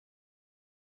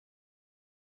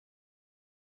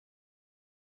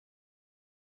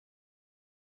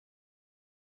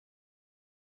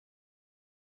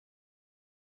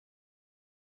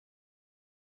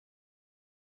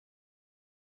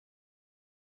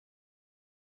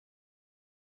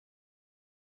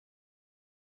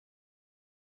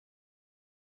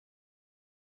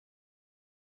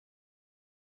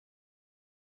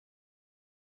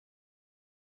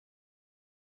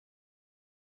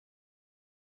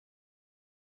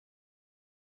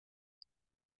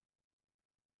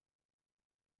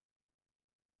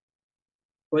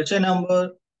Question number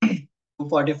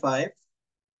 245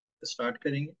 start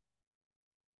करेंगे।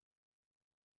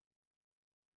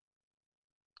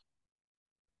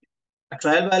 A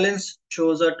trial balance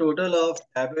shows a total of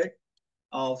debit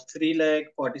of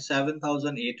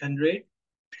 3,47,800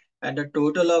 and a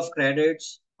total of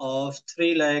credits of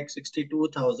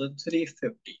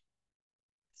 3,62,350।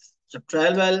 जब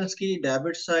trial balance की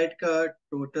debit side का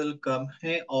total कम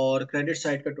है और credit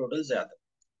side का total ज्यादा,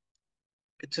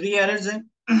 three errors हैं।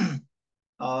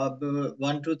 अब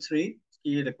 1 to 3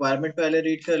 की रिक्वायरमेंट पहले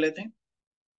रीड कर लेते हैं।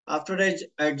 After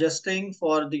adjusting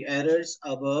for the errors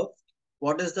above,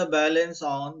 what is the balance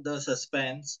on the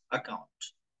suspense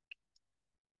account?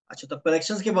 अच्छा, तो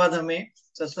करेक्शंस के बाद हमें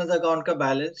सस्पेंस अकाउंट का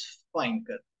बैलेंस फाइंड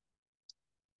कर।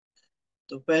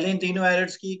 तो पहले इन तीनों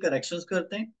एरर्स की करेक्शंस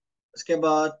करते हैं, उसके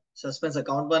बाद सस्पेंस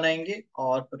अकाउंट बनाएंगे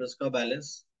और फिर उसका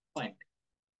balance find.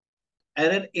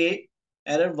 Error A,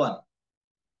 error 1,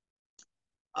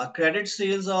 a credit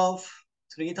sales of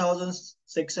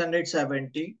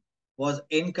 3,670 was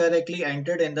incorrectly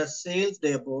entered in the sales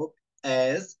day book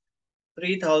as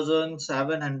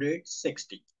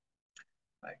 3,760।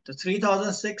 तो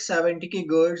 3,670 की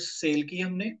गुड्स सेल की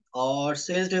हमने और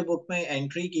सेल्स डे बुक में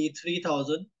एंट्री की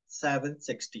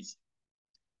 3,760।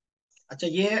 अच्छा,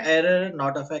 ये है एरर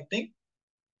नॉट अफेक्टिंग,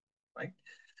 राइट।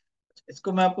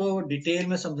 इसको मैं आपको डिटेल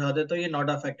में समझा देता हूँ ये नॉट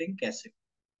अफेक्टिंग कैसे।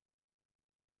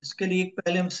 इसके लिए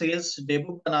पहले हम सेल्स डे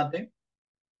बुक बनाते हैं।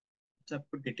 अच्छा,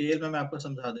 आपको डिटेल में मैं आपको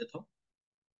समझा देता हूँ।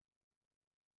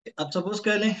 अब सपोज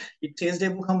कर लें एक सेल्स डे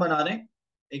बुक हम बना रहे हैं।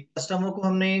 एक कस्टमर को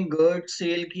हमने गुड्स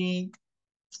सेल की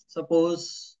सपोज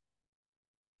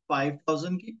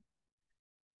 5,000 की,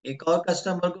 एक और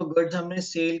कस्टमर को गुड्स हमने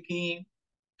सेल की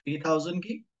 3,000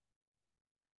 की,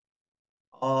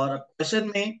 और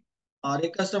क्वेश्चन में और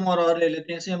एक कस्टमर और ले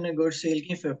लेते हैं, इसे हमने गुड्स सेल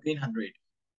की 1,500।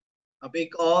 अब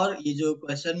एक और ये जो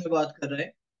क्वेश्चन में बात कर रहे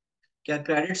हैं, क्या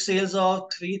क्रेडिट सेल्स ऑफ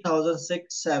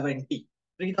 3,670,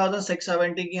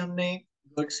 3,670 की हमने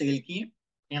गुड्स सेल की,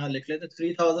 यहाँ लिख लेते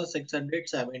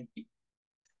 3,670।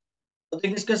 तो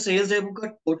देखिए इसका सेल्स डे बुक का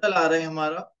टोटल आ रहा है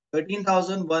हमारा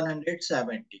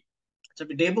 13,170। अच्छा,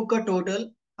 डे बुक का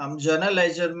टोटल हम जर्नल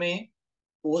लेजर में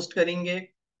पोस्ट करेंगे,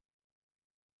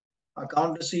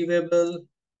 अकाउंट रिसीवेबल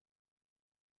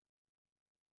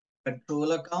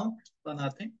कंट्रोल अकाउंट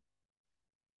बनाते हैं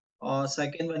और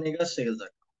सेकंड बनेगा सेल्स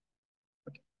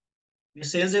अकाउंट। ये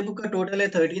सेल्स डे बुक का टोटल है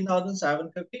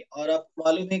 13,750 और आपको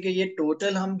मालूम है कि ये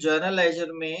टोटल हम जर्नल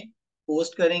लेजर में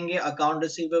पोस्ट करेंगे, अकाउंट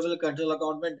रिसीवेबल कंट्रोल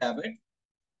अकाउंट में डेबिट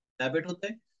डेबिट होता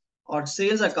है और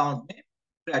सेल्स अकाउंट में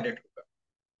क्रेडिट होगा।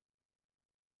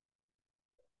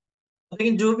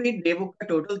 लेकिन जो भी डे बुक का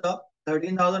टोटल था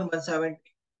 13,170,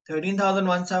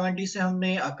 13,170 से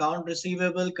हमने अकाउंट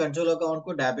रिसीवेबल कंट्रोल अकाउंट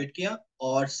को डेबिट किया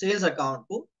और सेल्स अकाउंट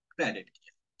को क्रेडिट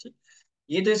किया। ठीक,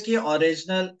 ये तो इसकी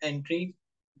ओरिजिनल एंट्री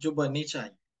जो बननी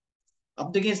चाहिए।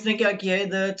 अब देखिए इसने क्या किया है,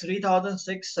 द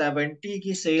 3,670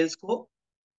 की सेल्स को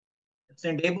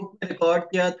इसने डे बुक में रिकॉर्ड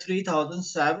किया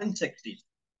 3,760।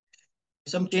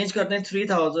 हम चेंज करते हैं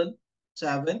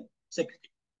 3,760।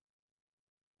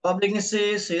 अब देखिए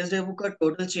इससे सेल्स डे बुक का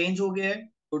टोटल चेंज हो गया है।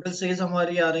 टोटल सेल्स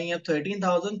हमारी आ रही है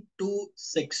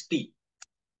 13,260।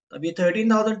 अब ये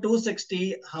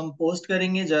 13,260 हम पोस्ट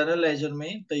करेंगे जर्नल लेजर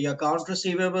में, तो ये account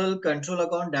receivable control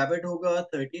account debit होगा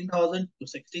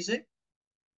 13,260 से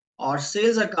और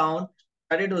सेल्स अकाउंट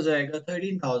क्रेडिट हो जाएगा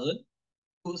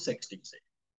 13,260 से।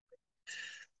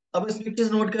 अब इसमें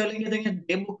चीज नोट कर लेंगे, देखिए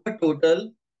डे बुक का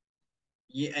टोटल,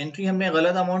 ये एंट्री हमने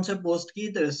गलत अमाउंट से पोस्ट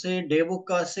की तो इससे डे बुक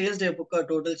का सेल्स डे बुक का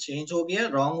टोटल चेंज हो गया,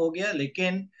 रॉन्ग हो गया।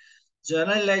 लेकिन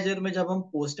जर्नल लेजर में जब हम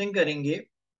पोस्टिंग करेंगे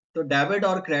तो डेबिट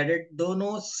और क्रेडिट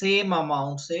दोनों सेम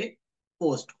अमाउंट से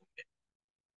पोस्ट होंगे।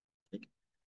 ठीक है?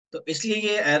 तो इसलिए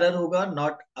ये एरर होगा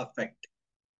नॉट अफेक्ट।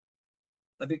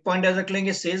 अब एक पॉइंट याद रख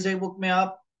लेंगे, सेल्स डे बुक में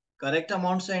आप करेक्ट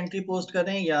अमाउंट से एंट्री पोस्ट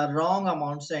करें या रॉन्ग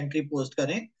अमाउंट से एंट्री पोस्ट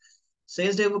करें,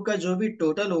 सेल्स डे बुक का जो भी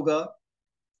टोटल होगा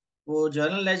वो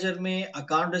जर्नल लेजर में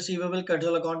अकाउंट रिसीवेबल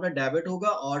कंट्रोल अकाउंट में डेबिट होगा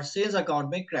और सेल्स अकाउंट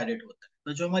में क्रेडिट होता है।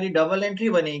 तो जो हमारी डबल एंट्री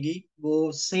बनेगी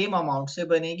वो सेम अमाउंट से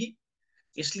बनेगी,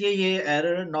 इसलिए ये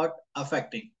error not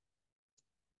affecting.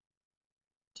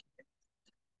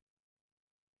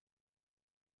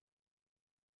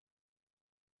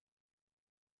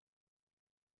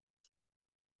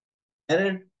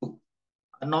 Error 2,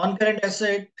 non current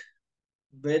asset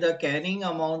with a carrying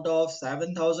amount of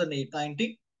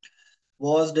 7,890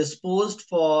 was disposed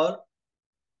of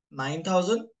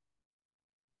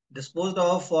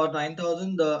for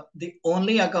 9,000. The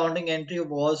only accounting entry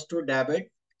was to debit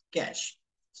cash।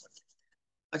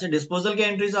 अच्छा, डिस्पोजल की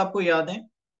एंट्रीज आपको याद है।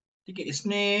 ठीक है,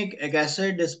 इसने एक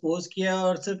एसेट डिस्पोज किया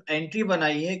और सिर्फ एंट्री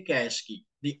बनाई है कैश की।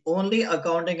 The only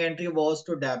accounting entry was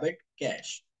to debit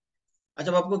cash.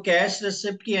 अच्छा, अब आपको कैश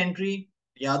रिसिप्ट की एंट्री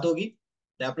याद होगी,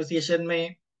 डेप्रिसिएशन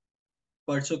में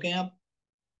पढ़ चुके हैं आप।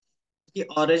 की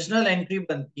ओरिजिनल एंट्री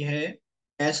बनती है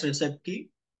कैश रिसिप्ट की,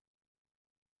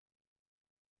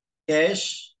 cash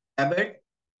debit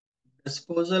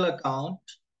disposal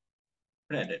account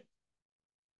credit.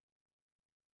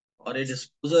 और ये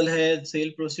डिस्पोजल है सेल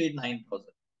प्रोसीड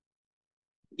 9,000।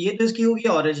 ये तो इसकी होगी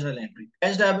original entry,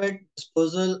 cash debit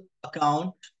disposal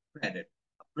account credit.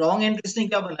 Wrong entry इसने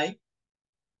क्या बनाई,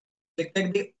 लिखता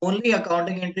है only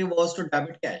accounting entry was to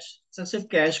debit cash, सिर्फ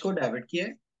कैश को डेबिट किया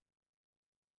है,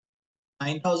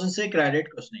 9,000 से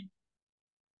क्रेडिट कुछ नहीं।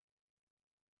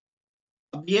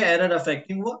 अब ये एरर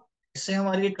अफेक्टिंग हुआ, इससे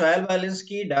हमारी ट्रायल बैलेंस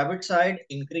की डेबिट साइड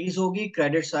इंक्रीज होगी,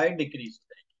 क्रेडिट साइड डिक्रीज हो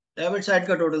जाएगी। डेबिट साइड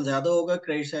का टोटल ज्यादा होगा,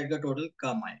 क्रेडिट साइड का टोटल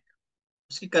कम आएगा।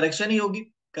 उसकी करेक्शन ही होगी,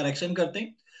 करेक्शन करते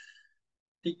हैं।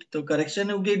 ठीक, तो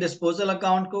करेक्शन होगी, डिस्पोजल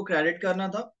अकाउंट को क्रेडिट करना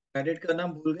था, क्रेडिट करना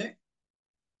भूल गए,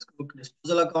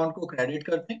 डिस्पोजल अकाउंट को क्रेडिट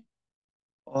करते हैं।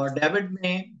 और डेबिट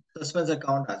में सस्पेंस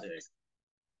अकाउंट आ जाएगा,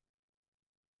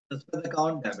 सस्पेंस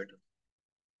अकाउंट डेबिट।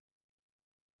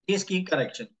 ये इसकी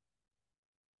करेक्शन,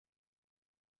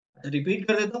 रिपीट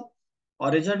कर देता हूँ।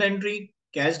 Original entry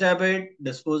cash debit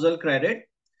disposal credit,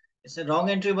 इसने रॉन्ग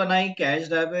एंट्री बनाई, कैश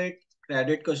डेबिट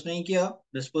क्रेडिट कुछ नहीं किया,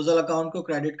 डिस्पोजल अकाउंट को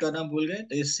क्रेडिट करना भूल गए,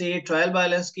 तो इससे ट्रायल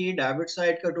बैलेंस की डेबिट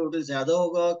साइड का टोटल ज्यादा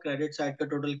होगा, क्रेडिट साइड का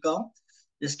टोटल कम,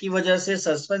 जिसकी वजह से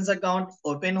सस्पेंस अकाउंट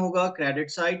ओपन होगा क्रेडिट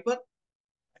साइड पर।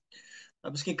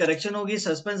 अब इसकी करेक्शन होगी,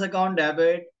 सस्पेंस अकाउंट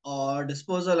डेबिट और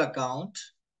डिस्पोजल अकाउंट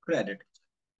क्रेडिट।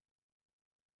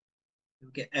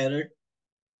 क्योंकि error,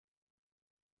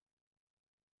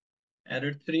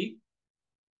 error 3,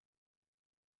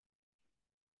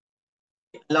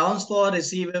 allowance for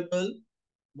receivable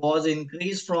was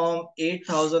increased from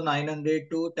 8,900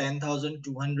 to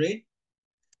 10,200.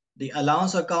 The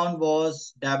allowance account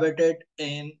was debited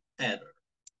in error.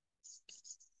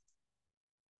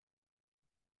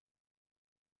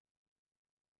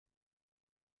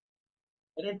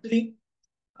 Error 3,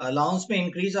 allowance में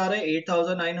इंक्रीज आ रहा है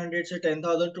 8,900 से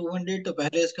 10,200, तो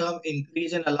पहले इसका हम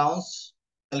इंक्रीज इन अलाउंस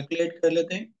कैलकुलेट कर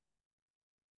लेते हैं।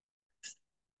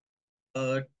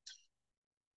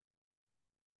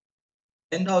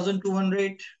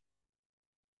 10,200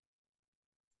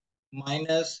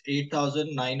 माइनस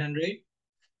 8,900,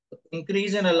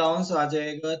 इंक्रीज इन अलाउंस आ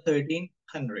जाएगा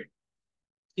 1,300।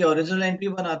 की ओरिजिनल एंट्री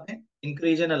बनाते हैं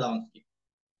इंक्रीज इन अलाउंस की।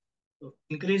 तो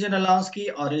इंक्रीज इन अलाउंस की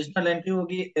ओरिजिनल एंट्री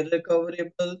होगी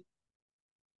इररिकवरेबल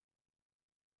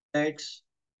डेट्स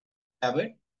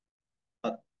डेबिट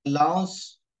और अलाउंस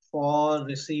फॉर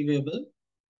रिसीवेबल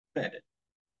क्रेडिट,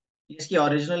 इसकी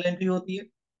ओरिजिनल एंट्री होती है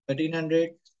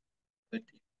 1,300।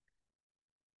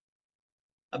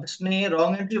 अब इसने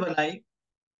रॉन्ग एंट्री बनाई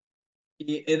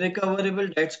कि इररिकवरेबल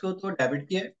डेट्स को तो डेबिट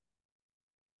किया है,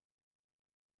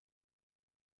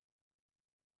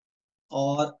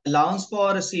 और अलाउंस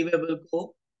फॉर रिसीवेबल को,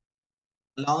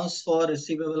 allowance for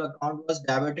receivable account was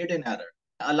debited in error,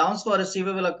 allowance for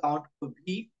receivable account को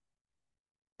भी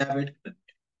डेबिट कर,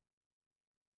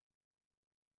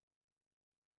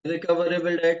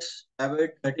 recoverable debts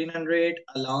debit 1,300,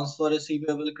 allowance for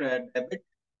receivable credit debit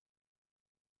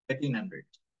 1,300,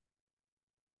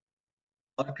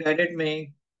 और क्रेडिट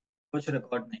में कुछ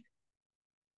रिकॉर्ड नहीं।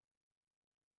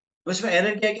 तो इसमें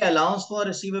एरर क्या है कि अलाउंस फॉर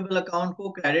रिसीवेबल अकाउंट को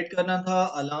क्रेडिट करना था,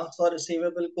 अलाउंस फॉर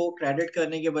रिसीवेबल को क्रेडिट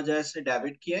करने की बजाय से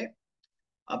डेबिट किया है।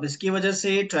 अब इसकी वजह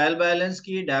से ट्रायल बैलेंस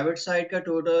की डेबिट साइड का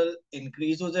टोटल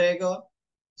इंक्रीज हो जाएगा,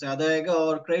 ज्यादा आएगा,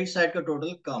 और क्रेडिट साइड का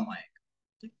टोटल कम आएगा।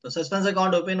 ठीक, तो सस्पेंस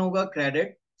अकाउंट ओपन होगा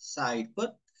क्रेडिट साइड पर।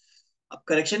 अब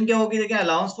करेक्शन क्या होगी, देखिए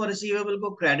अलाउंस फॉर रिसीवेबल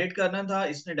को क्रेडिट करना था,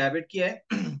 इसने डेबिट किया है,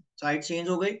 साइड चेंज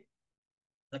हो गई।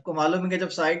 आपको मालूम है कि जब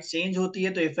साइड चेंज होती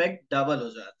है तो इफेक्ट डबल हो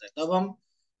जाता है, तब हम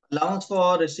अलाउंस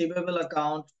फॉर रिसीवेबल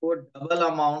अकाउंट को डबल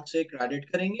अमाउंट से क्रेडिट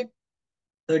करेंगे,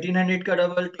 1,300 का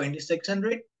डबल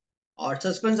 2,600, और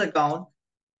सस्पेंस अकाउंट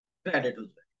क्रेडिट हो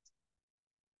जाएगा।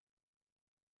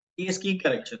 ये इसकी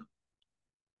correction,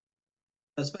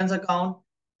 suspense account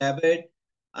debit,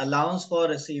 allowance for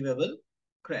receivable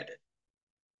credit.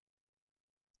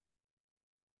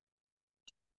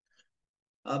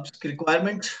 अब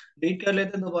रिक्वायरमेंट रीड कर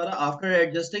लेते हैं दोबारा। After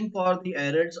adjusting for the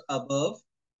errors above,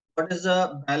 what is the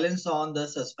balance on the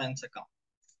suspense account.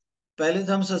 पहले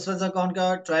तो हम सस्पेंस अकाउंट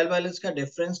का ट्रायल बैलेंस का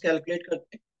डिफरेंस कैलकुलेट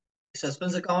करते हैं।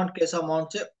 सस्पेंस अकाउंट किस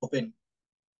अमाउंट से ओपन,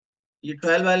 ये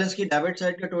ट्रायल बैलेंस की डेबिट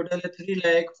साइड का टोटल है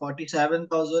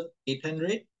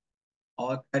 3,47,800,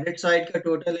 और क्रेडिट साइड का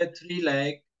टोटल है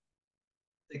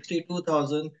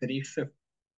 3,62,350।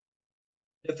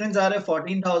 डिफरेंस आ रहा है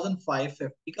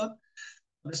 14,550 का।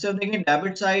 अब इससे हम देखें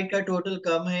डेबिट साइड का टोटल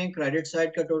कम है, क्रेडिट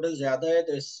साइड का टोटल ज्यादा है,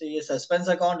 तो इससे ये सस्पेंस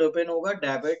अकाउंट ओपन होगा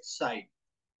डेबिट साइड।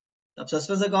 अब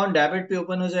सस्पेंस अकाउंट डेबिट पे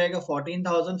ओपन हो जाएगा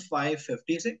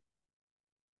 14,550 से।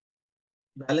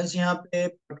 बैलेंस यहाँ पे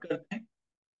पुट करते हैं।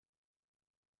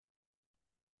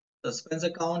 सस्पेंस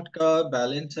अकाउंट का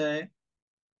बैलेंस है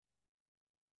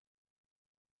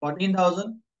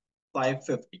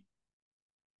 14,550।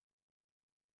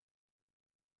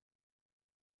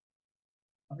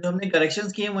 अब जो हमने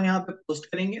करेक्शंस किए हैं वो यहाँ पे पोस्ट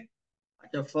करेंगे।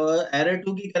 अच्छा, फॉर एरर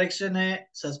 2 की करेक्शन है,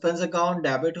 सस्पेंस अकाउंट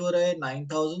डेबिट हो रहा है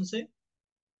 9,000 से।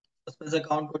 सस्पेंस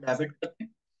अकाउंट को डेबिट करते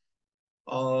हैं।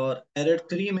 और एरर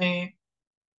 3 में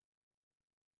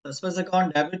सस्पेंस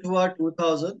अकाउंट डेबिट हुआ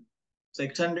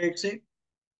 2,600 से।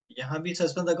 यहाँ भी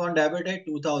सस्पेंस अकाउंट डेबिट है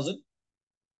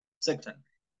 2,600।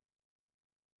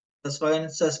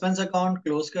 सस्पेंस अकाउंट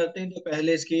क्लोज करते हैं, तो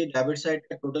पहले इसकी डेबिट साइड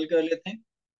का टोटल कर लेते हैं।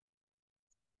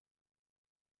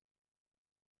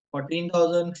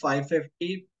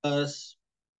 14,550 प्लस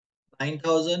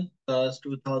 9,000 प्लस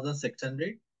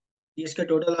 2,600, इसका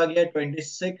टोटल आ गया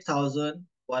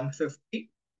 26,150।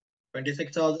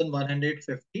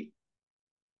 26,150।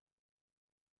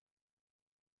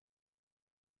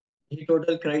 ये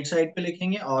टोटल क्रेडिट साइड पे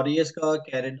लिखेंगे और ये इसका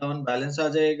कैरी डाउन बैलेंस आ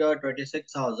जाएगा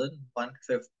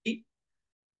 26,150।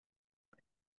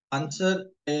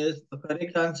 Answer is,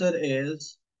 correct answer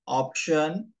is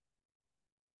option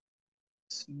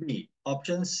B,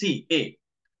 option C A.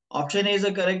 Option A is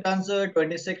the correct answer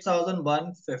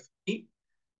 26,150,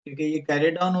 क्योंकि ये कैरी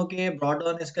डाउन होके ब्रॉट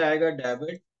डाउन इसका आएगा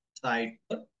डेबिट साइड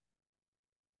पर।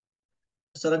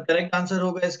 सर करेक्ट आंसर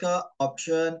होगा इसका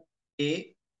ऑप्शन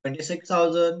ए,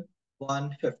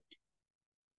 26,150।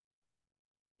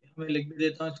 मैं लिख भी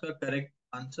देता हूँ इसका correct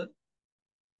answer,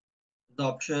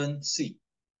 option C.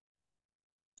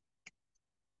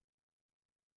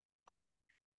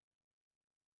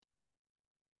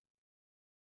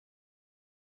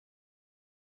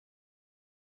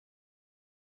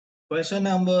 Question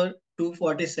number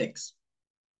 246.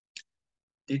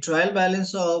 The trial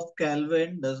balance of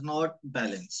Calvin does not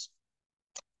balance.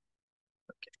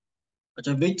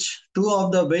 अच्छा, which two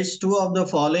of the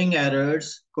following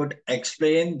errors could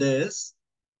explain this?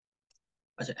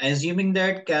 अच्छा, assuming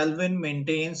that Calvin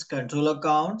maintains control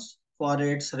accounts for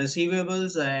its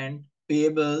receivables and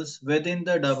payables within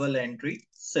the double entry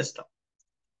system.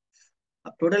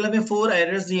 अब total हमें 4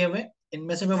 errors दिए हुए,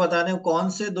 इनमें से मैं बता दें कौन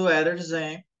से 2 एरर्स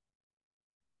हैं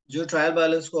जो ट्रायल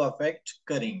बैलेंस को अफेक्ट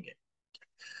करेंगे।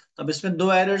 अब इसमें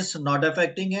 2 एरर्स नॉट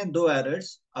अफेक्टिंग है, 2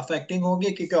 एरर्स अफेक्टिंग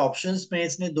होंगे, क्योंकि ऑप्शंस में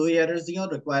इसने 2 ही एरर्स दिए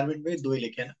और रिक्वायरमेंट में 2 ही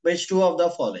लिखे हैं। विच two of the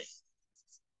following?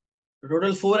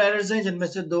 Total 4 errors हैं, जिनमें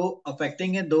से 2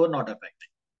 अफेक्टिंग है, 2 not affecting.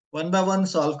 One by one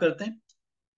solve करते हैं।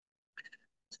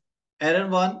 Error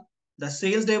 1, the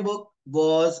sales day book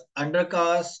was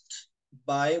undercast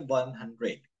bye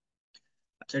 100।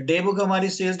 अच्छा, डे बुक हमारी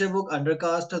सेल्स डे बुक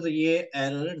अंडरकास्ट है, तो ये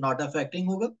एरर नॉट अफेक्टिंग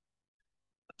होगा।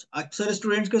 अक्सर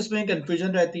स्टूडेंट्स को इसमें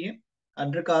कंफ्यूजन रहती है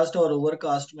अंडरकास्ट और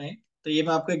ओवरकास्ट में, तो ये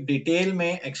मैं आपको एक डिटेल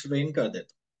में एक्सप्लेन कर देता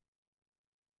हूँ।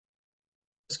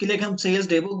 इसके लिए हम सेल्स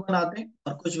डे बुक बनाते हैं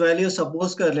और कुछ वैल्यू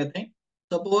सपोज कर लेते हैं।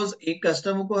 सपोज एक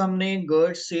कस्टमर को हमने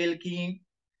गुड्स सेल की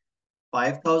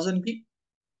 5,000 की,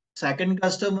 सेकंड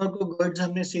कस्टमर को गुड्स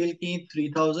हमने सेल की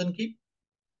 3,000 की,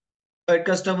 थर्ड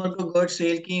कस्टमर को गुड्स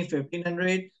सेल की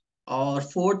 1,500, और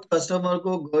फोर्थ कस्टमर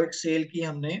को गुड्स सेल की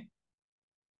हमने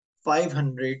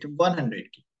 100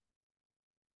 की।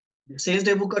 सेल्स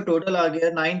डे बुक का टोटल आ गया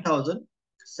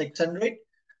 9,600।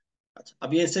 अच्छा,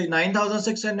 अब ये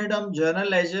 9,600 हम जर्नल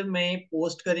लेजर में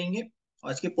पोस्ट करेंगे,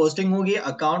 और इसकी पोस्टिंग होगी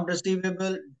account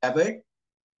receivable debit,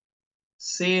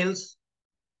 sales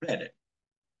credit.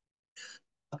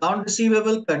 Account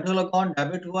receivable control account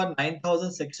debit हुआ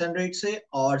 9,600 से,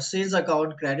 और सेल्स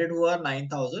अकाउंट क्रेडिट हुआ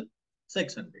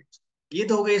 9,600। ये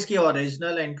तो हो गई इसकी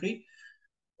ओरिजिनल एंट्री।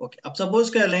 ओके, अब सपोज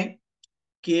कर लें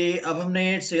कि अब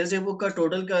हमने सेल्स बुक का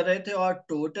टोटल कर रहे थे, और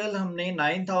टोटल हमने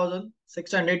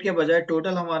 9,600 के बजाय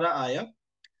टोटल हमारा आया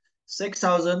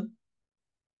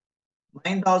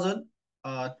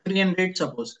 9,300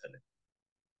 सपोज करें।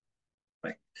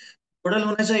 टोटल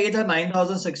होना चाहिए था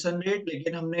 9,600,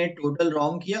 लेकिन हमने टोटल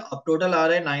रॉन्ग किया। अब टोटल आ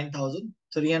रहा है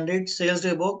 9,300 सेल्स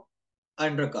डे बुक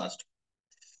अंडरकास्ट।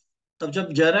 तब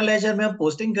जब जर्नल लेजर में हम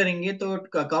पोस्टिंग करेंगे, तो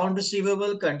account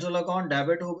receivable control account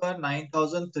debit होगा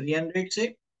 9,300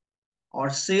 से, और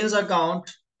सेल्स अकाउंट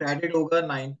क्रेडिट होगा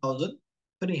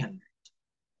 9,300।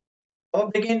 अब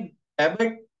देखिए,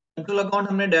 डेबिट कंट्रोल अकाउंट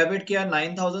हमने डेबिट किया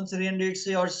 9,300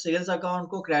 से, और सेल्स अकाउंट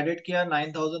को क्रेडिट किया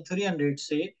 9,300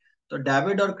 से, तो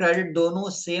डेबिट और क्रेडिट दोनों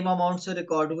सेम अमाउंट से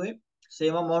रिकॉर्ड हुए,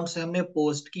 सेम अमाउंट से हमने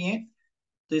पोस्ट किए,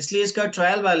 तो इसलिए इसका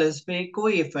ट्रायल बैलेंस पे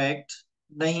कोई इफेक्ट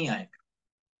नहीं आएगा।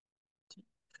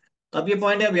 तो अब ये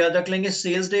पॉइंट आप याद रख लेंगे,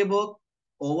 सेल्स डे बुक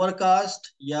ओवरकास्ट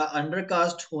या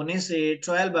अंडरकास्ट होने से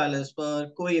ट्रायल बैलेंस पर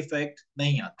कोई इफेक्ट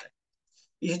नहीं आता है।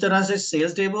 इसी तरह से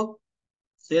sales day book,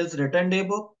 sales return day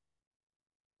book,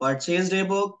 purchase day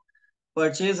book,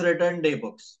 purchase return day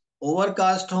books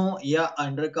overcast हो या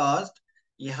अंडरकास्ट,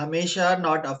 ये हमेशा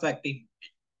नॉट अफेक्टिंग,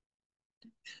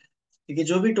 क्योंकि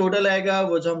जो भी टोटल आएगा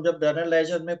वो जो हम जब जर्नल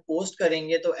लेजर में पोस्ट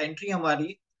करेंगे तो एंट्री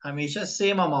हमारी हमेशा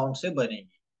सेम अमाउंट से बनेगी।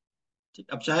 ठीक,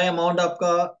 अब चाहे अमाउंट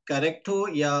आपका करेक्ट हो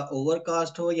या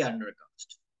ओवरकास्ट हो या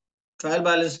अंडरकास्ट, ट्रायल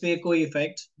बैलेंस पे कोई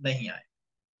इफेक्ट नहीं आए।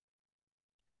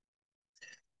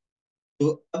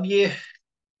 तो अब ये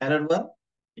error one.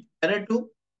 Error to,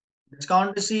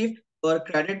 discount received और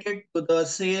credited to the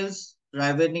sales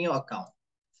revenue account.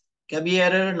 क्या अब ये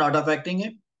एरर नॉट अफेक्टिंग है?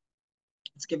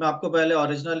 इसके मैं आपको पहले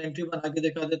ओरिजिनल एंट्री बना के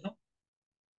दिखा देता हूँ।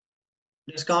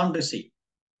 Discount receive,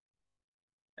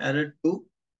 error to,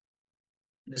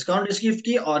 discount receive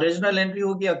की ओरिजिनल एंट्री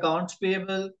होगी accounts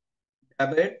payable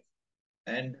debit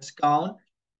and discount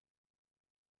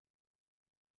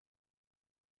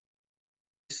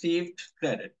received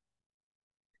credit.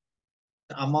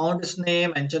 Amount इसने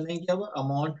मेंशन नहीं किया हुआ,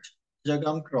 अमाउंट जगह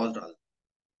हम क्रॉस डाल।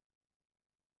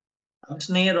 अब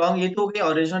इसने ये रॉन्ग, ये तो हो गई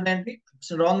ओरिजिनल एंट्री,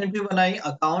 इसने रॉन्ग एंट्री बनाई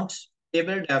अकाउंट्स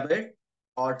पेएबल डेबिट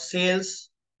और सेल्स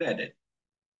क्रेडिट।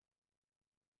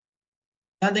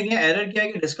 यहाँ देखिए एरर क्या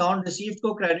है कि डिस्काउंट रिसीव्ड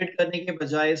को क्रेडिट करने के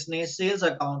बजाय इसने सेल्स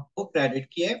अकाउंट को क्रेडिट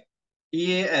किया है।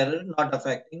 ये एरर नॉट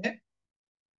अफेक्टिंग है।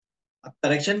 अब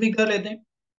करेक्शन भी कर लेते हैं।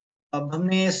 अब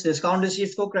हमने इस डिस्काउंट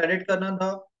रिसीव्ड को क्रेडिट करना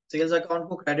था, सेल्स अकाउंट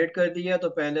को क्रेडिट कर दिया, तो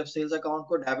पहले अब सेल्स अकाउंट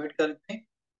को डेबिट करते हैं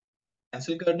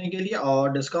कैंसिल करने के लिए,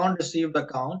 और डिस्काउंट रिसीव्ड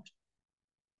अकाउंट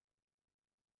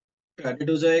क्रेडिट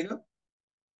हो जाएगा।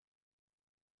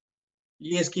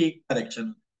 ये इसकी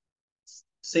correction,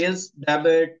 sales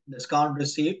debit discount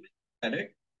received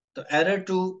credit. तो एरर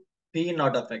टू भी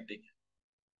not affecting.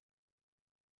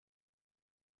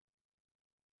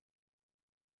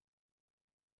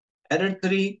 Error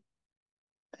three,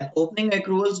 opening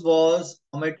accruals was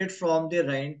omitted from the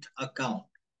rent account.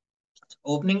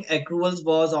 Opening accruals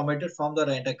was omitted from the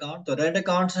rent account. तो rent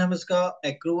account से हम इसका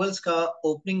accruals का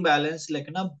opening balance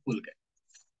लिखना भूल गए।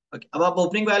 Okay, अब आप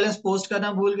opening balance post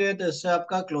करना भूल गए तो इससे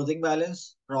आपका closing balance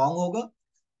wrong होगा,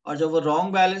 और जब वो wrong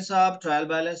balance आप ट्रायल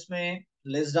बैलेंस में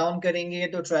लिस्ट डाउन करेंगे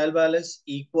तो ट्रायल बैलेंस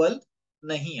इक्वल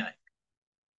नहीं आए।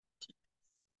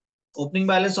 ओपनिंग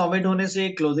बैलेंस ओमिट होने से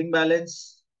क्लोजिंग बैलेंस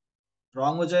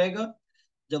रॉन्ग हो जाएगा।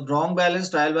 जब रॉन्ग बैलेंस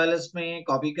ट्रायल बैलेंस में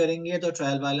कॉपी करेंगे तो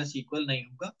ट्रायल बैलेंस इक्वल नहीं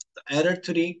होगा। तो error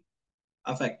three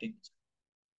affecting.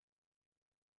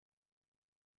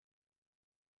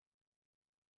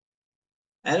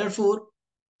 Error four,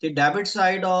 the debit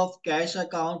side of cash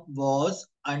account was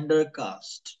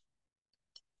undercast.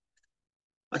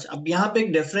 अच्छा, अब यहाँ पे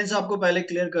एक डिफरेंस आपको पहले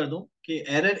क्लियर कर दूं कि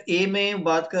एरर ए में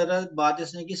बात कर रहा है, बात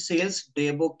इसने की सेल्स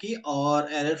डे बुक की,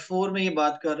 और एरर फोर में ये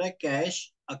बात कर रहा है कैश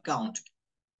अकाउंट की।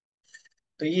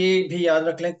 तो ये भी याद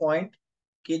रख लें पॉइंट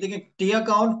कि देखिए टी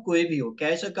अकाउंट कोई भी हो,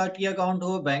 कैश का टी अकाउंट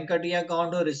हो, बैंक का टी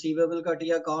अकाउंट हो, रिसीवेबल का टी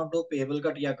अकाउंट हो, पेबल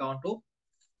का टी अकाउंट हो,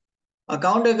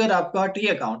 अकाउंट अगर आपका टी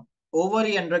अकाउंट ओवर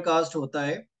ही अंडरकास्ट होता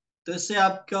है तो इससे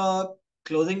आपका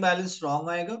क्लोजिंग बैलेंस रॉन्ग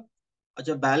आएगा, और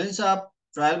जब बैलेंस आप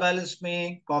ट्रायल बैलेंस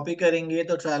में कॉपी करेंगे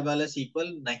तो ट्रायल बैलेंस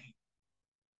इक्वल नहीं।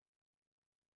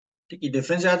 ठीक है,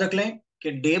 डिफरेंस याद रख लें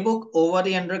कि डे बुक ओवर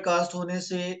ही अंडरकास्ट होने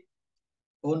से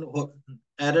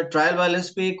एरर ट्रायल बैलेंस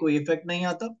पे कोई इफेक्ट नहीं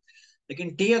आता,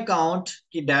 लेकिन टी अकाउंट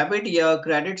की डेबिट या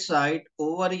क्रेडिट साइड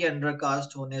ओवर या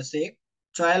अंडरकास्ट होने से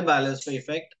ट्रायल बैलेंस पे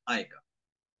इफेक्ट आएगा।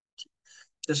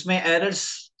 इसमें error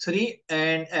three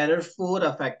and error four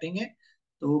affecting है।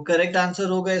 तो करेक्ट आंसर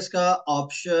होगा इसका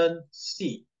option C,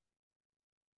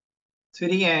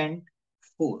 three and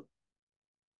four.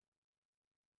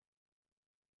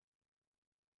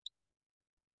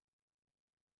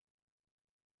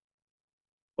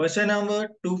 Question number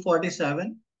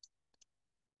 247,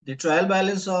 the trial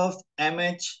balance of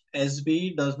MHSB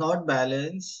does not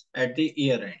balance at the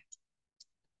year end.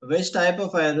 Which type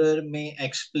of error may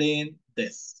explain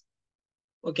this?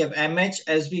 Okay, अब M H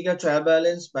S B का trial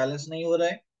balance balance नहीं हो रहा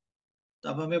है, तो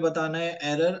अब हमें बताना है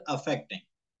error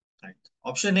affecting.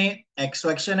 Option A,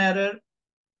 extraction error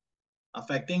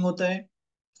affecting होता है,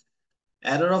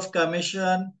 error of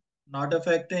commission not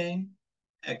affecting,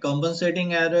 a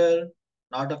compensating error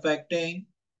not affecting,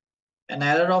 an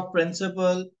error of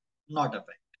principle not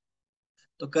affecting.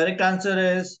 तो correct answer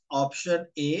is option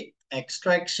A,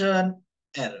 extraction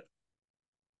error.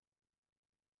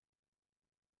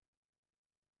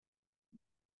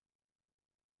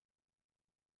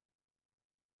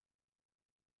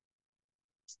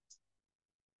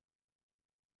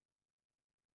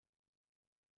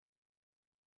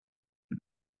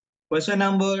 Question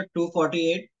number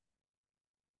 248.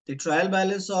 The trial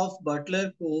balance of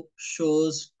Butler Co.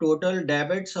 shows total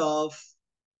debits of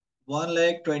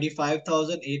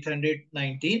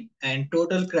 1,25,819 and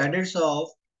total credits of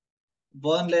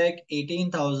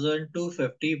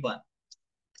 1,18,251.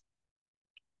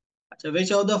 So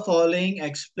which of the following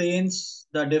explains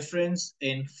the difference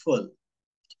in full?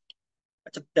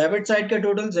 अच्छा, debit side का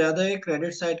total ज्यादा है,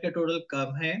 credit side का total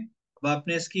कम है। अब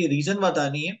आपने इसकी reason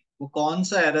बतानी है, वो कौन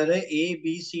सा एरर है ए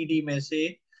बी सी डी में से,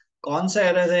 कौन सा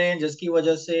एरर है जिसकी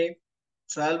वजह से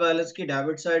ट्रायल बैलेंस की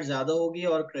डेबिट साइड ज्यादा होगी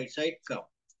और क्रेडिट साइड कम।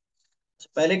 तो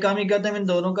पहले काम ही करते हैं, इन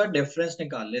दोनों का डिफरेंस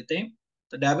निकाल लेते हैं।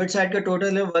 तो डेबिट साइड का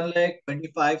टोटल है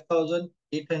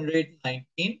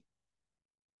 1,25,819,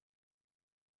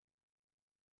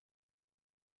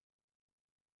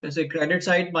 जैसे क्रेडिट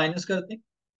साइड माइनस करते हैं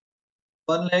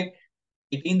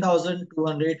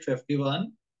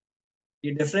 1,18,251।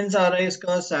 ये डिफरेंस आ रहा है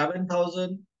इसका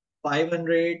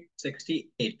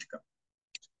 7,568 का।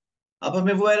 अब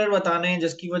हमें वो एरर बताने हैं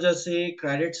जिसकी वजह से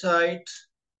क्रेडिट साइड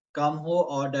कम हो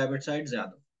और डेबिट साइड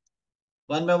ज्यादा।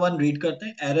 वन बाय वन रीड करते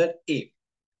हैं। Error A,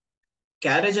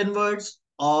 carriage inwards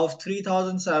of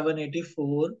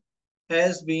 3,784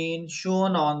 has been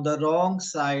shown on the wrong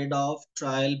side of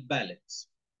trial balance.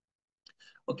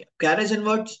 Okay, carriage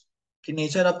inwards की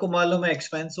नेचर आपको मालूम है,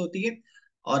 एक्सपेंस होती है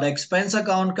और एक्सपेंस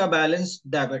अकाउंट का बैलेंस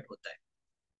डेबिट होता है।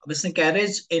 अब इसने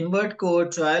कैरेज इनवर्ट को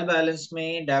ट्रायल बैलेंस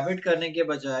में डेबिट करने के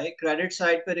बजाय क्रेडिट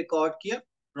साइड पे रिकॉर्ड किया,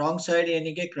 रॉन्ग साइड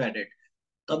यानी कि क्रेडिट।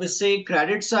 तो अब इससे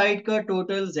क्रेडिट साइड का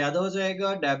टोटल ज्यादा हो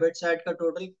जाएगा, डेबिट साइड का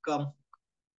टोटल कम।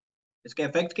 इसका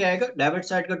इफेक्ट क्या आएगा, डेबिट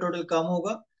साइड का टोटल कम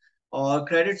होगा और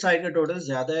क्रेडिट साइड का टोटल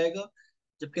ज्यादा आएगा।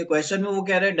 जबकि क्वेश्चन में वो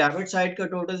कह रहे हैं डेबिट साइड का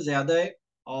टोटल ज्यादा है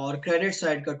और क्रेडिट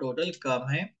साइड का टोटल कम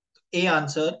है। ए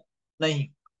आंसर नहीं।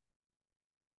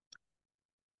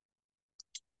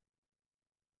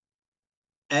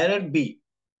 Error B,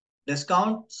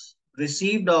 discounts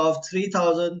received of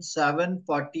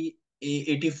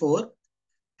 3,784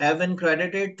 have been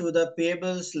credited to the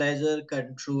payables ledger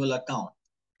control account.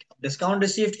 Discount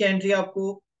received की एंट्री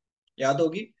आपको याद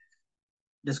होगी।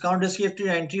 डिस्काउंट रिसीव्ड की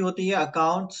एंट्री होती है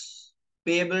accounts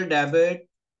payable debit,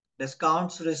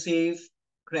 discounts receive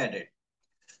credit.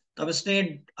 तब इसने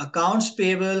अकाउंट्स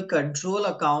पेबल कंट्रोल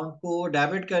अकाउंट को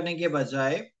डेबिट करने के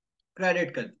बजाय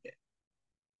क्रेडिट कर दिया।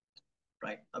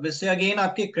 राइट, अब इससे अगेन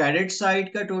आपके क्रेडिट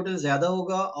साइड का टोटल ज्यादा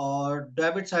होगा और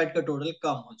डेबिट साइड का टोटल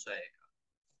कम हो जाएगा।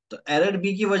 तो एरर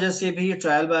बी की वजह से भी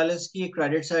ट्रायल बैलेंस की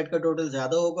क्रेडिट साइड का टोटल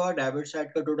ज्यादा होगा, डेबिट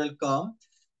साइड का टोटल कम।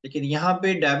 लेकिन यहाँ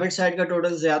पे डेबिट साइड का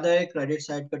टोटल ज्यादा है, क्रेडिट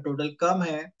साइड का टोटल कम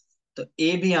है। तो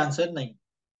ए भी आंसर नहीं।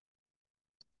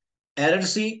 Error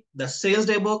C, the sales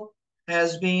day book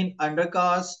has been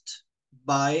undercast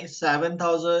by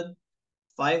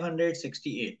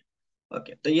 7,568.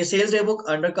 Okay, तो ये सेल्स डे बुक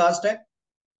अंडरकास्ट है,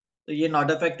 तो ये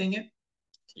नॉट अफेक्टिंग है।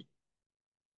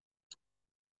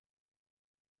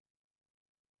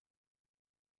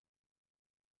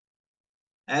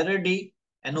 Error D,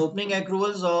 an opening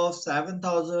accruals of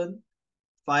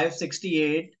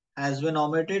 7,568 has been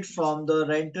omitted from the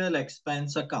rental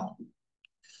expense account.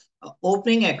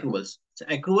 Opening एक्रूवल्स,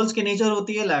 एक्रूवल्स की nature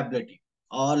होती है liability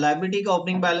और लायबिलिटी का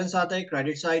ओपनिंग बैलेंस आता है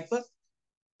क्रेडिट साइड पर।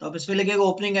 तो आप इसमें लिखेगा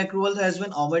opening accrual has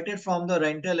been omitted from the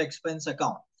rental expense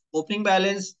account. Opening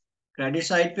balance credit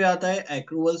side पे आता है,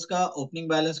 एक्रूवल्स का ओपनिंग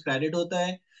बैलेंस क्रेडिट होता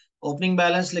है। ओपनिंग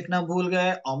बैलेंस लिखना भूल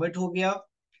गए, ओमिट हो गया,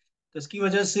 तो इसकी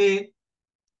वजह से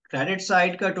क्रेडिट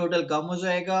साइड का टोटल कम हो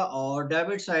जाएगा और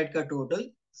डेबिट साइड का टोटल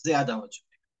ज्यादा हो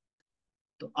जाएगा।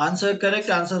 तो आंसर, करेक्ट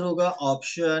आंसर होगा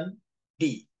option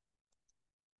D.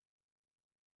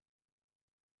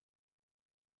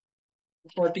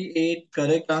 48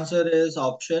 correct answer is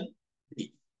option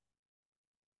D.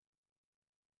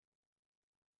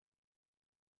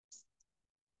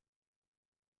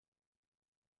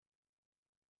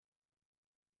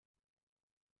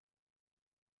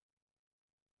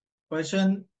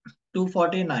 Question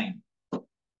 249.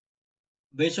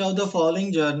 Which of the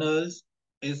following journals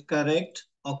is correct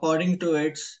according to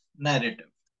its narrative?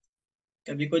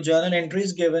 कभी कोई जर्नल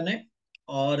एंट्रीज गिवन है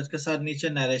और इसके साथ नीचे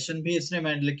नरेशन भी इसने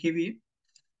मैंने लिखी हुई है।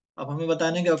 अब हमें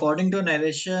बताने कि अकॉर्डिंग टू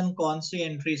नरेशन कौन सी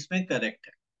एंट्री इसमें करेक्ट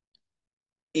है।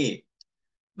 ए,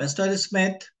 mister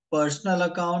Smith personal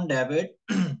account debit,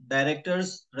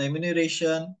 directors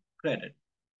remuneration credit,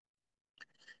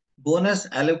 bonus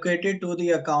allocated to the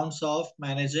accounts of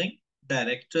managing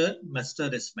director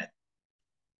mister Smith.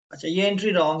 अच्छा, ये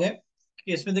एंट्री रॉन्ग है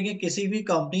कि इसमें देखिए किसी भी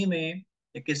कंपनी में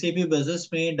या किसी भी बिजनेस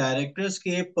में डायरेक्टर्स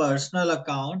के पर्सनल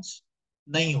अकाउंट्स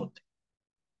नहीं होते,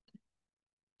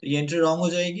 तो ये एंट्री रॉन्ग हो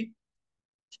जाएगी।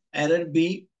 Error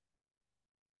B,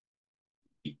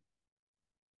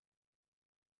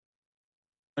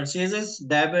 purchases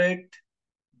debit,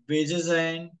 wages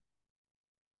and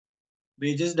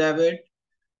wages debit,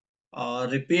 और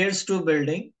रिपेयर्स टू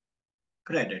बिल्डिंग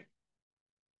क्रेडिट।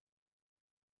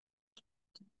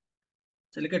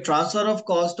 चलिए, transfer of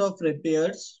cost of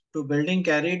repairs to building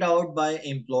carried out by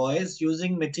employees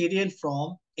using material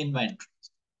from inventory.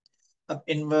 अब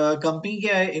इन company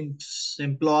के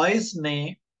एम्प्लॉयज ने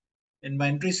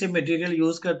inventory से material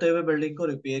use करते हुए building को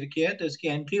repair किया है, तो इसकी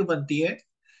एंट्री बनती है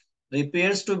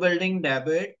repairs to building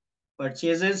debit,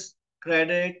 purchases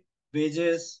credit,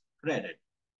 wages credit.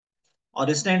 और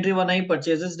इसने एंट्री बनाई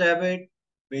purchases debit,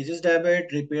 wages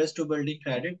debit, repairs to building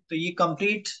credit. तो ये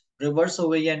कंप्लीट रिवर्स हो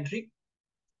गई एंट्री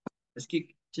इसकी।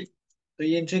 ठीक, तो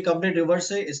ये एंट्री कंप्लीट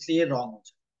रिवर्स है, इसलिए रॉन्ग हो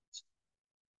जाए।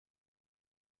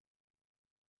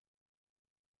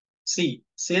 सी,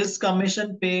 sales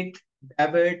commission paid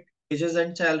debit, wages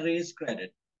and salaries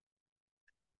credit.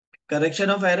 Correction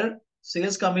of error.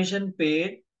 Sales commission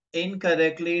paid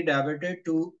incorrectly debited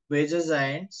to wages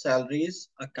and salaries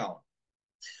account.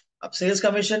 अब सेल्स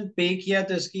कमीशन पे किया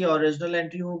तो इसकी ओरिजिनल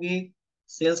एंट्री होगी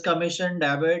sales commission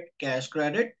debit cash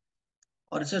credit,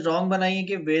 और इसे रॉन्ग बनाइए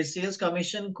कि वेज सेल्स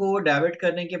कमीशन को डेबिट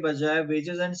करने के बजाय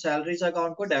वेजेस एंड सैलरीज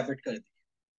अकाउंट को डेबिट कर दिया।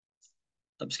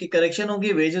 तब इसकी करेक्शन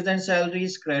होगी wages and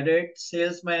salaries credit,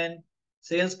 salesman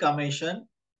sales commission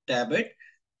debit.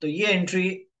 तो ये एंट्री,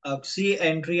 अब सी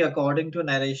entry according to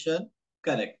narration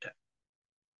correct है।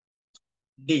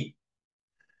 D,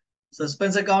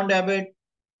 suspense account debit,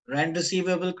 rent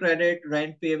receivable credit,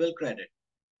 rent payable credit.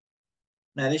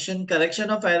 Narration, correction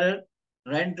of error,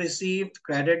 rent received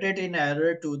credited in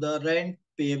error to the rent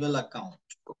payable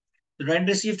account। Rent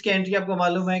received की entry आपको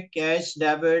मालूम है cash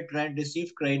debit, rent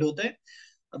received credit होते हैं।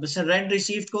 अब इसने rent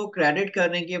received को credit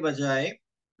करने के बजाय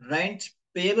रेंट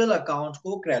पेएबल अकाउंट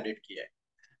को क्रेडिट किया है।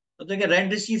 तो देखिए,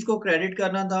 रेंट रिसीव को क्रेडिट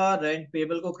करना था, रेंट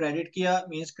पेबल को क्रेडिट किया,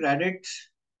 मींस क्रेडिट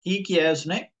ही किया है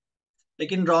उसने,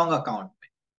 लेकिन रॉन्ग अकाउंट में।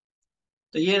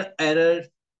 तो ये एरर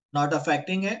नॉट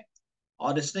अफेक्टिंग है,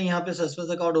 और इसने यहाँ पे सस्पेंस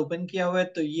अकाउंट ओपन किया हुआ है,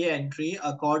 तो ये entry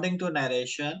according to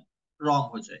narration wrong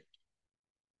हो जाएगी।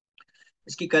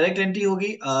 इसकी करेक्ट एंट्री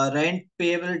होगी rent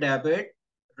payable debit,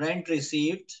 rent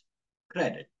received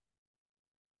credit.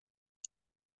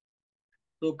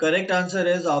 तो correct answer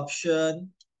is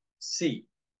option C.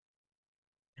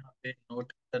 यहाँ पे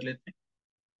नोट कर लेते हैं।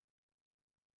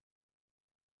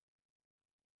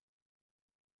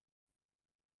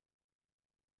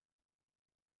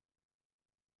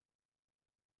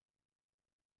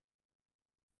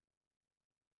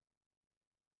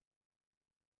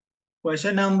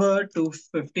 Question number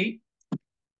 250।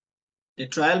 The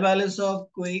trial balance of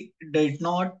Quick did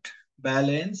not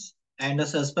balance and a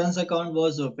suspense account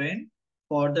was opened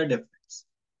for the difference.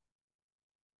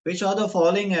 Which of the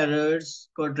following errors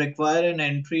could require an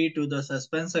entry to the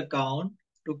suspense account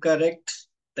to correct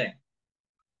them?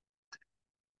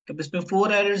 अब इसमें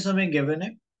 4 errors हमें given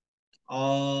है,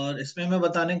 और इसमें हमें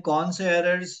बताने कौन से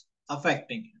एरर्स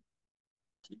अफेक्टिंग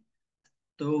है।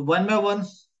 तो वन बाय वन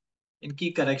इनकी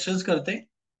करेक्शंस करते हैं।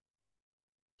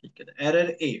 ठीक है,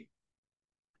 error A,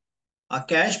 a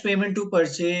cash payment to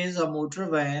purchase a motor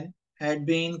van had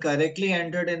been correctly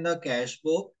entered in the cash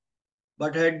book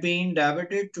but had been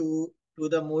debited to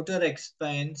the motor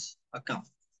expense account.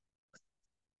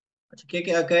 अच्छा, क्या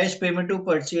क्या cash payment to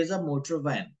purchase a motor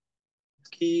van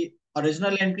की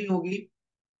original entry होगी,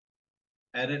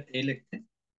 error ए लिखते हैं,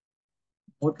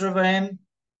 motor van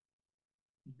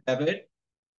debit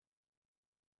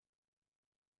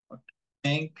और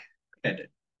bank credit.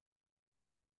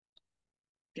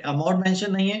 Amount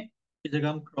mention नहीं है, इस जगह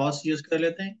हम क्रॉस यूज कर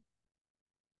लेते हैं।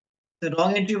 तो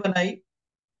रॉन्ग एंट्री बनाई,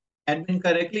 had been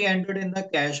correctly entered in the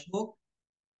cash book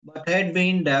but had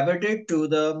been debited to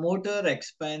the motor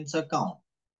expense account।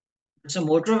 जैसे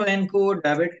मोटर वैन को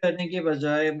डेबिट करने के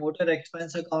बजाय मोटर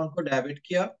एक्सपेंस अकाउंट को डेबिट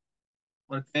किया,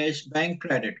 और कैश बैंक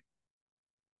क्रेडिट।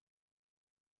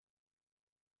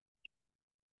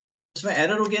 इसमें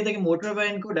एरर हो गया था कि मोटर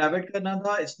वैन को डेबिट करना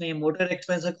था, इसने मोटर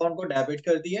एक्सपेंस अकाउंट को डेबिट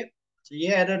कर दिया है। तो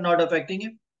ये एरर नॉट अफेक्टिंग है।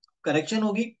 करेक्शन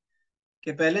होगी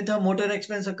कि पहले तो हम मोटर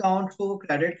एक्सपेंस अकाउंट को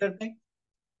क्रेडिट करते हैं,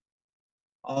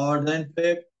 और देन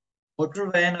पे मोटर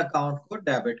वैन अकाउंट को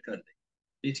डेबिट कर दें।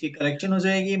 तो इसकी करेक्शन हो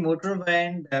जाएगी motor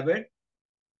van debit,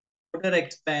 motor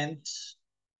expense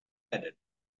credit.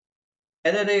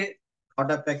 Error A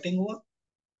not affecting हुआ।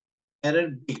 Error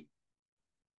B,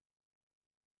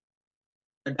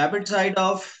 the debit side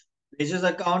of wages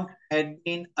account had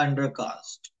been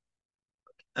undercast।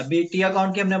 अभी टी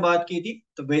अकाउंट की हमने बात की थी,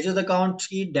 तो वेजेस अकाउंट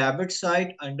की डेबिट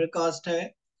साइड अंडरकास्ट है,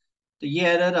 तो ये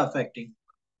एरर अफेक्टिंग,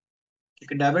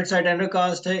 क्योंकि डेबिट साइड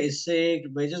अंडरकास्ट है, इससे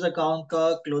वेजेस अकाउंट का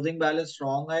क्लोजिंग बैलेंस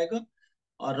रॉन्ग आएगा,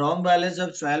 और रॉन्ग बैलेंस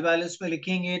जब ट्रायल बैलेंस में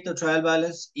लिखेंगे तो ट्रायल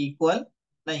बैलेंस इक्वल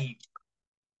नहीं।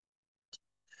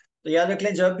 तो याद रख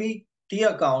लें, जब भी टी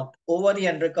अकाउंट ओवर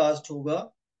या अंडरकास्ट होगा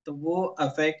तो वो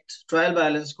अफेक्ट ट्रायल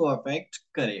बैलेंस को अफेक्ट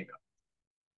करेगा।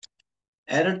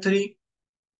 Error 3,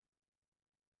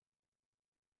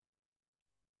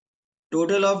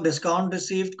 total of discount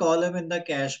received column in the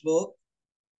cash book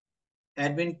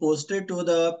had been posted to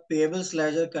the payables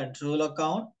ledger control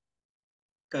account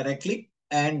correctly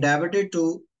and debited to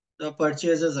the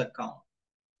purchases account.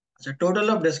 अच्छा, total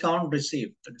of discount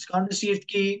received, तो discount received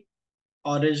की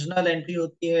original entry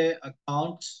होती है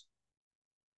accounts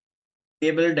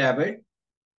payable debit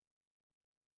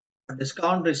और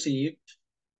discount received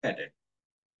credit.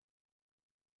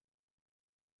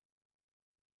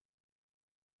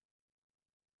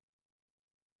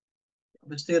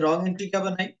 अब इससे wrong entry क्या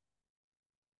बनाई?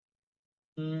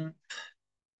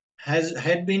 has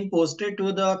had been posted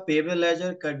to the payable ledger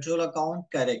control account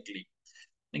correctly।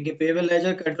 इनके पेबल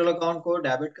लेजर कंट्रोल अकाउंट को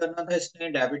डेबिट करना था, इसने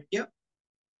डेबिट किया।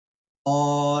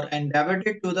 और and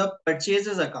debited to the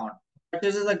purchases account,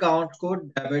 purchases account को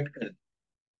डेबिट कर दिया।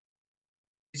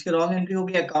 इसकी रॉन्ग एंट्री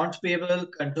होगी accounts payable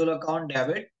control account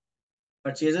debit,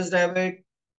 purchases debit,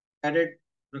 credit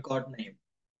record नहीं।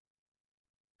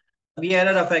 अब ये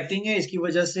एरर अफेक्टिंग है, इसकी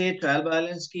वजह से ट्रायल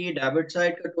बैलेंस की डेबिट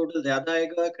साइड का टोटल ज्यादा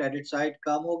आएगा, क्रेडिट साइड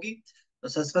कम होगी। तो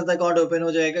सस्पेंस अकाउंट ओपन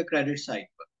हो जाएगा क्रेडिट साइड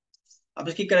पर। अब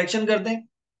इसकी करेक्शन करते हैं।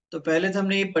 तो पहले तो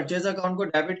हमने ये परचेज अकाउंट को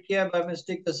डेबिट किया, बाय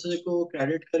मिस्टेक को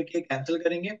क्रेडिट करके कैंसिल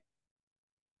करेंगे।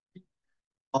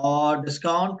 और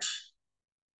डिस्काउंट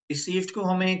रिसीव्ड को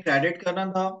हमें क्रेडिट करना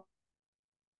था,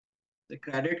 तो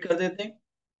क्रेडिट कर देते हैं।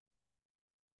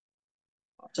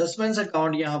 सस्पेंस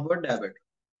अकाउंट यहाँ पर डेबिट,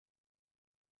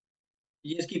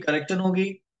 ये इसकी करेक्शन होगी।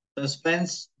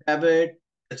 Suspense debit,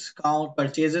 discount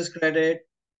purchases credit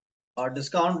और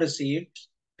डिस्काउंट रिसीव्ड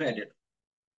क्रेडिट।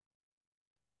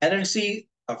 एरर सी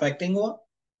अफेक्टिंग हुआ।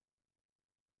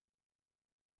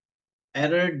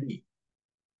 Error D,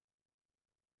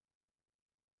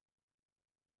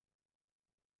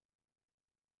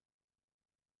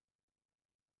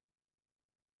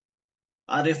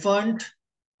 a refund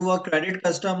to a credit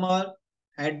customer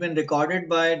had been recorded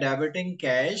by debiting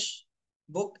cash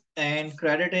book and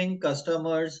crediting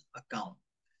customer's account।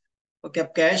 Okay,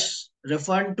 अब cash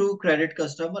refund to credit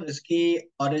customer, इसकी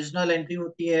original entry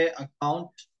होती है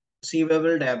account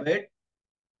receivable debit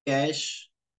cash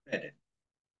credit.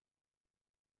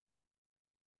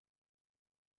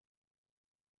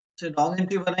 से wrong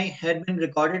entry बनाई, had been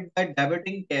recorded by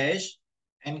debiting cash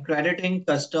and crediting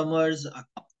customers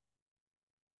account.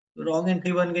 तो wrong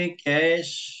entry बन गई cash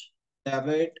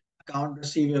debit account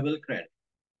receivable credit.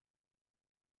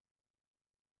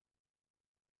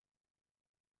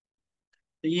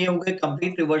 तो ये हो गए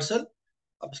कंप्लीट रिवर्सल।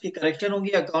 अब इसकी करेक्शन होगी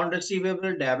account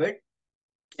receivable debit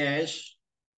cash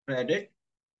credit,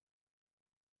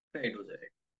 credit हो जाएगा।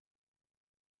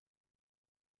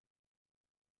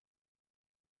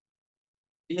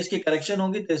 ये इसकी करेक्शन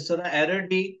होगी, तो इस तरह एरर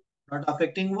डी नॉट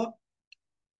अफेक्टिंग हुआ।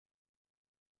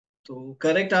 तो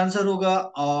करेक्ट आंसर होगा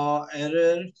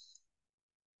error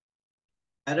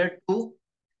error 2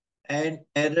 and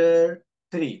error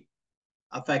 3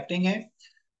 affecting है।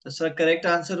 तो सर करेक्ट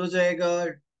आंसर हो जाएगा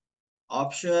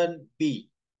option B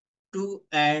 2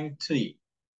 and 3।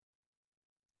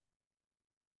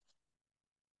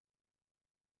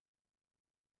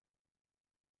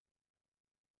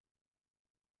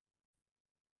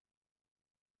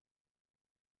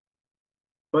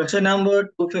 Question number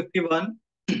 251,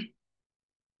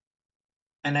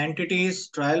 an entity's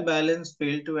trial balance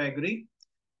failed to agree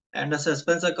and a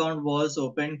suspense account was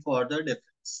opened for the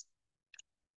difference.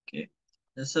 Okay.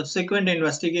 The subsequent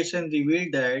investigation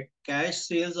revealed that cash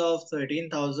sales of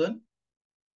 13,000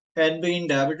 had been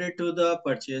debited to the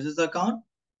purchases account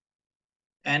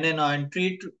and an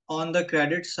entry on the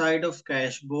credit side of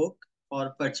cash book for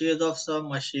purchase of some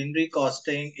machinery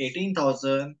costing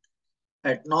 18,000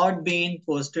 had not been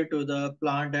posted to the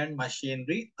plant and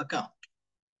machinery account.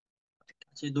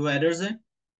 So, दो errors हैं.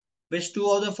 Which two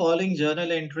of the following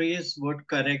journal entries would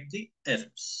correct the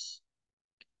errors?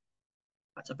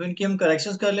 अच्छा, तो इनकी हम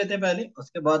corrections कर लेते हैं पहले,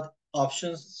 उसके बाद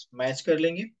ऑप्शंस मैच कर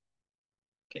लेंगे।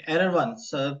 Error 1,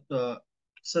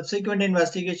 subsequent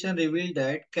investigation revealed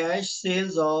that cash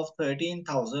sales of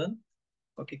 13,000,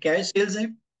 okay cash sales है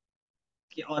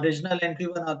कि ओरिजिनल एंट्री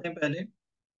बनाते हैं पहले,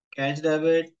 कैश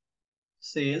डेबिट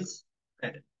सेल्स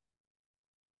क्रेडिट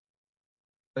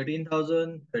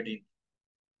 13,013,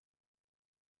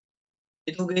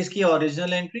 ये तो गई इसकी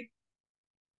ओरिजिनल एंट्री।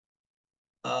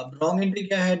 रॉन्ग एंट्री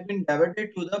क्या है, been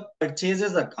debited to the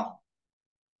purchases account.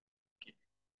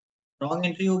 Wrong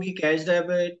entry होगी कैश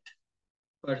डेबिट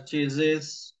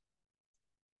परचेजेस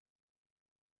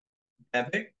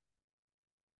डेबिट,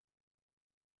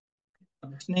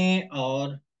 इसने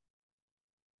और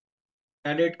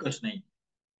क्रेडिट कुछ नहीं,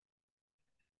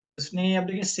 इसने अब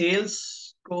देखिए सेल्स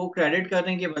को क्रेडिट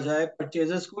करने के बजाय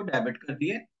परचेजेस को डेबिट कर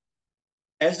दिया।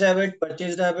 एस डेबिट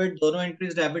परचेज डेबिट दोनों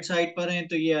एंट्रीज डेबिट साइड पर हैं,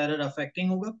 तो ये एरर अफेक्टिंग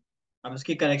होगा। अब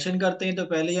इसकी करेक्शन करते हैं, तो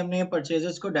पहले ही हमने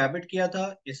परचेजेस को डेबिट किया था,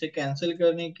 इसे कैंसिल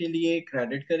करने के लिए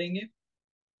क्रेडिट करेंगे,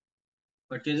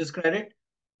 परचेजेस क्रेडिट।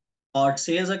 और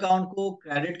सेल्स अकाउंट को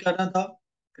क्रेडिट करना था,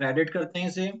 क्रेडिट करते हैं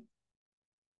इसे,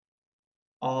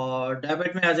 और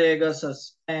डेबिट में आ जाएगा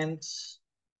सस्पेंस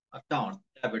अकाउंट,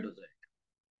 डेबिट हो जाएगा।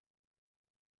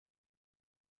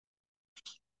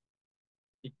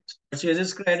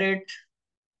 परचेजेस क्रेडिट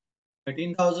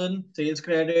 13,000, सेल्स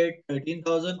क्रेडिट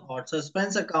 13,000 और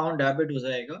सस्पेंस अकाउंट डेबिट हो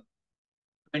जाएगा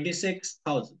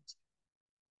 26,000।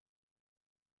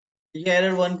 ये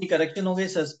एरर वन की करेक्शन हो गई,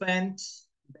 suspense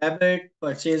debit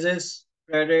purchases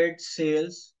credit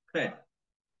sales credit.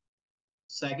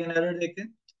 Second error देखते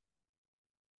हैं।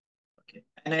 Okay.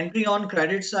 An entry on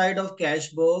credit side of cash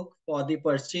book for the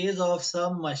purchase of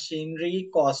some machinery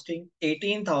costing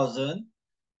 18,000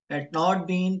 had not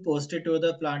been posted to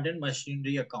the plant and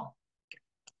machinery account.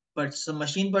 पर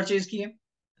machine purchase की है,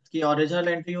 इसकी original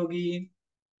entry होगी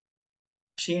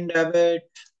machine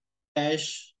debit cash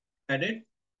credit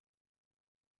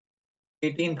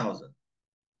 18,000।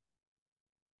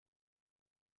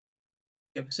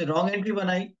 जब से wrong entry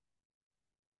बनाई,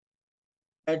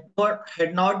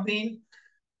 had not been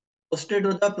posted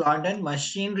to the plant and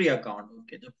machinery account।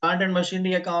 Okay, जो plant and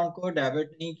machinery account को डेबिट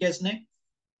नहीं किया इसने,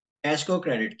 कैश को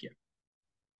क्रेडिट किया,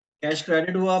 कैश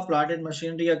क्रेडिट हुआ, प्लांट एंड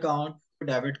मशीनरी अकाउंट को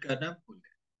डेबिट करना भूल गए।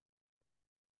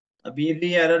 अब ये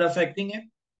भी एरर अफेक्टिंग है,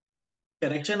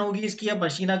 करेक्शन होगी इसकी। अब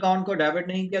मशीन अकाउंट को डेबिट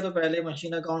नहीं किया, तो पहले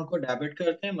मशीन अकाउंट को डेबिट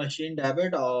करते हैं, मशीन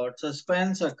डेबिट और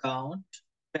सस्पेंस अकाउंट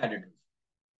क्रेडिट।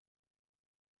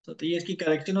 तो ये इसकी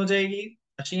करेक्शन हो जाएगी,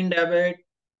 machine debit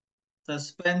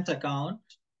suspense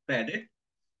account credit.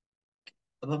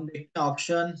 अब हम देखते हैं,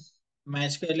 ऑप्शन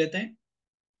मैच कर लेते हैं।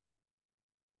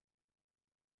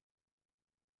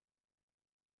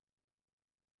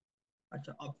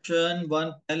 अच्छा, ऑप्शन वन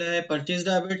पहले है purchase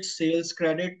debit sales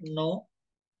credit, no.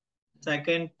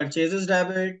 Second purchases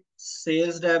debit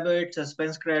sales debit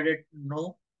suspense credit, no.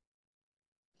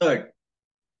 Third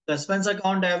suspense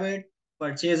account debit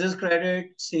purchases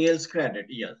credit sales credit,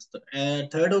 yes. तो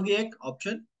थर्ड होगी एक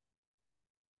ऑप्शन,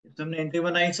 तुमने एंट्री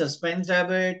बनाई सस्पेंस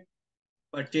डेबिट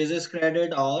परचेजेस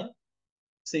क्रेडिट और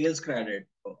sales credit,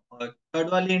 और third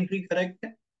वाली entry correct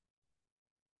है।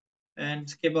 And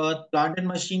इसके बाद plant and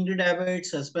machinery debit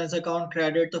suspense account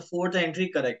credit, तो फोर्थ एंट्री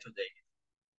करेक्ट हो जाएगी।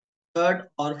 थर्ड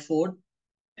और फोर्थ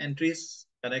एंट्रीज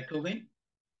करेक्ट हो गई।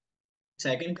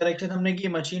 सेकंड करेक्शन हमने की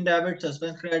मशीन डेबिट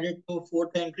सस्पेंस क्रेडिट, तो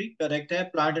फोर्थ एंट्री करेक्ट है,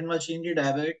 plant and machinery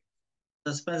debit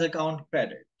suspense account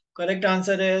credit. Correct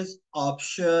answer is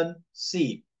option C,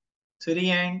 3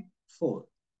 and 4।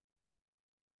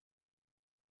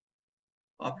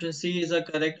 Option C is a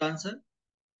correct answer.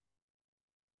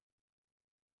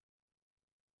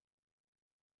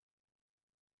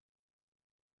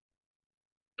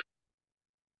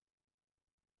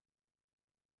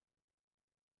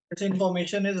 This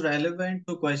information is relevant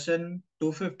to question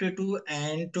 252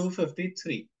 and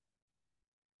 253.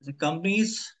 The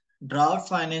company's draft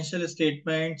financial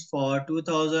statements for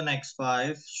 2000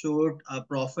 X5 showed a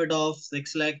profit of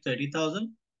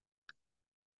 6,30,000.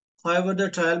 However, the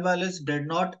trial balance did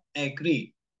not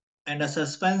agree and a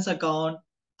suspense account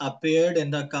appeared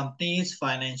in the company's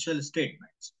financial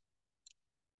statements.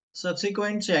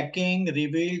 Subsequent checking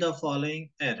revealed the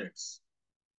following errors.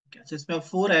 अच्छा, इसमें अब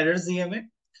 4 errors दिए हमें,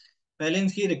 पहले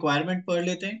इनकी requirement पढ़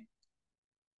लेते हैं।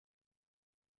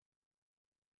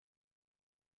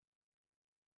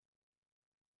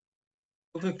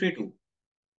 252,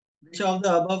 which of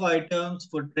the above items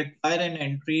would require an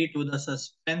entry to the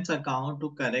suspense account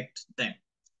to correct them?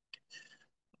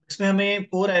 इसमें हमें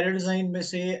 4 एरर्स हैं, इनमें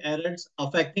से एरर्स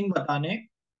अफेक्टिंग बताने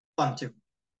कौन से।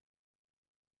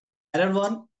 Error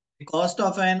one, the cost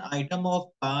of an item of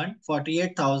plant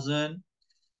 48,000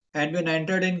 had been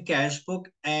entered in cash book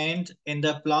and in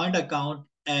the plant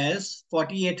account as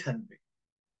 4,800।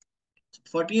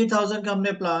 48,000 का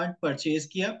हमने प्लांट परचेज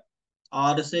किया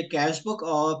और उसे कैश बुक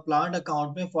और प्लांट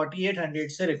अकाउंट में 4,800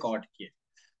 से रिकॉर्ड किया,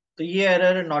 तो ये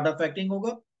एरर नॉट अफेक्टिंग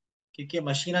होगा, क्योंकि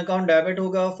मशीन अकाउंट डेबिट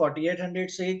होगा 4,800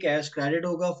 से, कैश क्रेडिट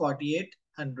होगा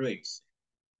 4,800 से,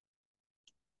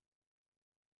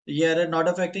 तो ये एरर नॉट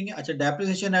अफेक्टिंग है। अच्छा,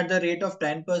 depreciation at the rate of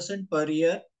 10% per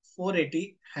year 480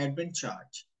 had been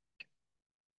charged।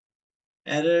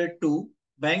 Error 2,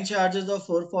 bank charges of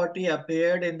 440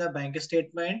 appeared in the bank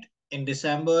statement in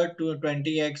December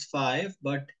 20x5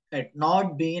 but had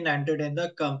not been entered in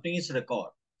the company's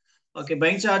record. Okay,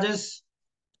 bank charges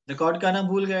record करना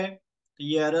भूल गए तो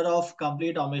ये error of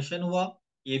complete omission हुआ,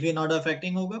 ये भी not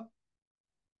affecting होगा.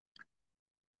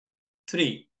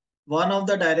 3. One of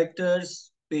the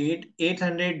directors paid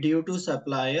 800 due to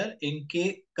supplier in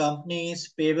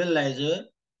company's payable ledger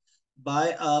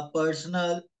by a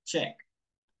personal check.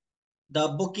 The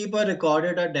bookkeeper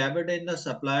recorded a debit in the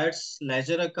supplier's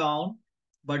ledger account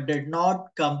but did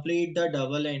not complete the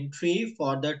double entry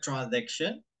for the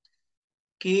transaction.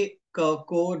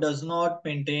 Co does not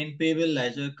maintain payable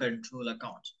ledger control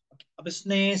accounts. अब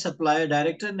इसने supplier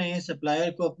director ने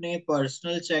supplier को अपने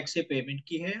personal check से payment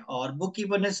की है और book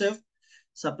keeper ने सिर्फ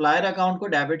सप्लायर अकाउंट को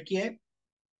डेबिट किया है,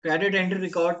 क्रेडिट एंट्री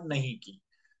रिकॉर्ड नहीं की.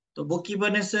 तो बुक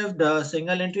कीपर ने सिर्फ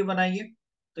सिंगल एंट्री बनाई है,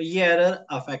 तो ये एरर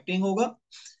अफेक्टिंग होगा.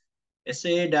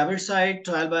 इससे डेबिट साइड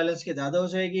ट्रायल बैलेंस की ज्यादा हो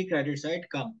जाएगी, credit side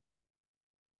come.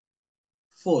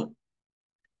 4.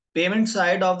 Payment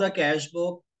side of the cash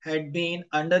book had been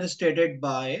understated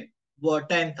by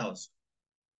 10,000.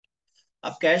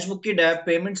 अब कैश बुक की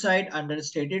पेमेंट साइड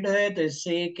अंडरस्टेटेड है तो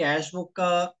इससे कैश बुक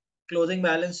का क्लोजिंग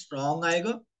बैलेंस स्ट्रॉन्ग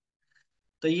आएगा,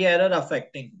 तो ये एरर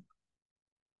अफेक्टिंग.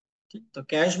 ठीक, तो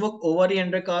कैश बुक ओवर ही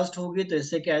अंडरकास्ट होगी तो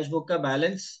इससे कैश बुक का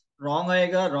बैलेंस रॉन्ग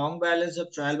आएगा. रॉन्ग बैलेंस जब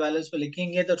ट्रायल बैलेंस पे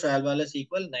लिखेंगे तो ट्रायल बैलेंस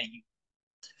इक्वल नहीं.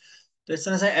 तो इस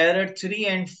तरह से एरर 3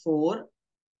 एंड 4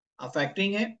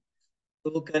 अफेक्टिंग है.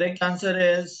 तो correct answer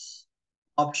is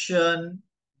option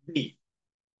B.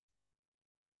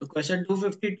 तो question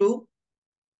 252,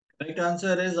 correct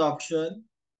answer is option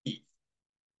B.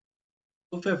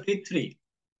 253,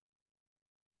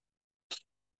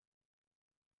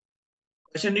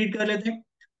 question read कर लेते हैं.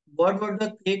 What would the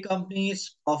K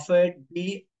company's profit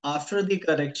be after the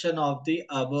correction of the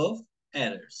above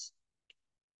errors?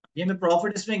 ये हमें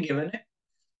प्रॉफिट इसमें given है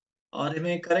और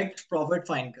हमें करेक्ट प्रॉफिट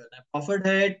फाइंड करना है. प्रॉफिट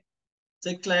है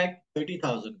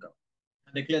 6,30,000 का.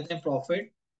 देख लेते हैं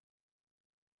प्रॉफिट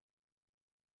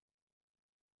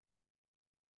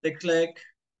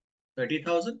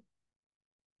 6,30,000.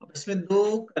 अब इसमें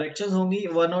दो करेक्शन होंगी,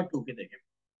 1 और 2 की. देखें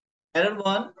एरर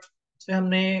 1, इसमें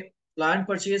हमने प्लांट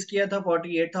परचेज किया था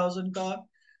 48,000 का,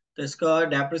 तो इसका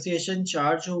डेप्रिसिएशन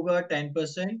चार्ज होगा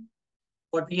 10%,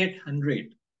 4,800.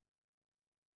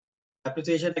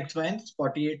 डेप्रिसिएशन एक्सपेंस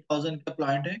 48,000 का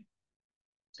प्लांट है,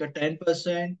 इसका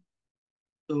 10%,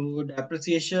 तो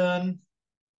डेप्रिसिएशन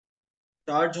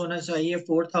चार्ज होना चाहिए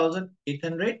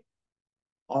 4,800.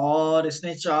 और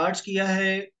इसने चार्ज किया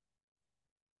है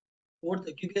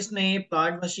क्योंकि इसने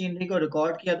प्लांट मशीनरी को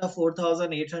रिकॉर्ड किया था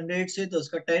 4,800 से, तो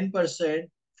उसका 10%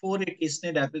 480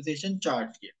 इसने डेप्रिसिएशन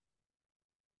चार्ज किया.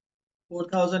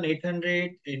 4,800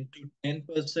 इंटू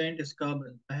 10% इसका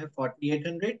बनता है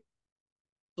 4,800.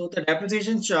 तो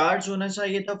डेप्रिसिएशन चार्ज होना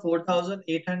चाहिए था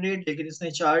 4,800 लेकिन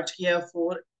इसने चार्ज किया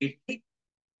 480.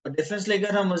 तो डिफरेंस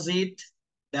लेकर हम मजीद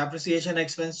डेप्रिसिएशन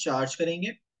एक्सपेंस चार्ज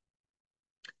करेंगे.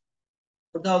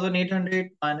 4,800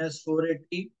 माइनस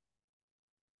 480,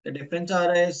 तो डिफरेंस आ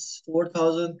रहा है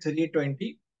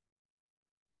 4,320.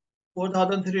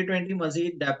 4,320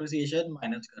 मजीद डेप्रिसिएशन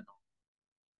माइनस करना.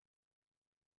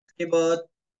 उसके बाद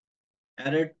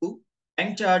error 2,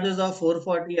 bank charges of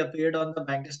 440 appeared on the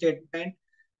bank statement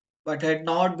but had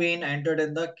not been entered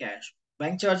in the cash.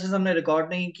 Bank charges हमने रिकॉर्ड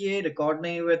नहीं किए, रिकॉर्ड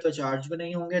नहीं हुए तो चार्ज भी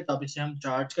नहीं होंगे, तब इसे हम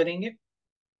चार्ज करेंगे.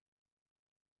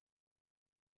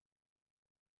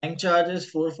 बैंक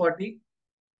चार्जेस 440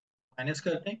 माइनस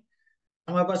करते हैं,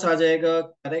 हमारे पास आ जाएगा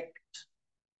करेक्ट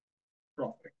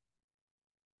प्रॉफिट.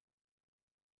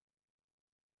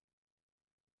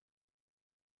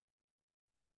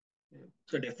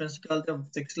 तो डिफरेंस निकालते हैं.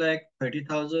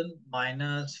 6,30,000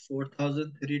 माइनस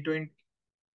 4,320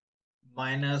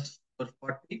 माइनस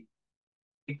 440.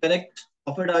 करेक्ट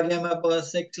प्रॉफिट आ गया हमारे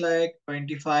पास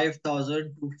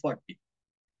 6,25,240.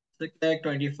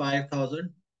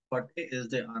 6,25,040 is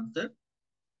the answer.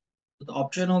 तो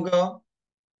ऑप्शन होगा,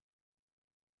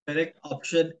 correct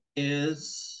option is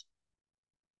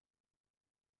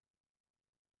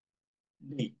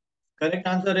D. Correct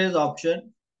answer is option.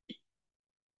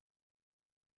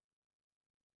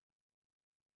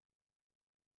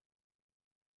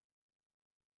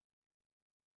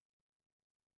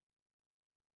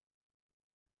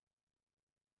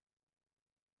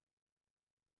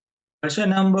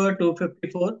 Question number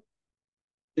 254.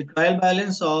 The trial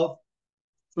balance of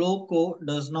Flowco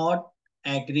does not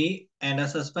agree and a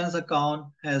suspense account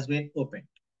has been opened.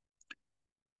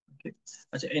 Okay.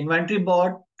 अच्छा, inventory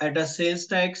bought at a sales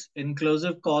tax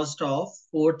inclusive cost of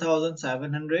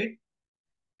 4,700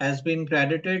 has been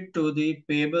credited to the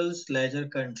payables ledger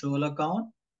control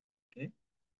account. Okay.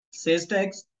 Sales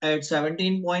tax at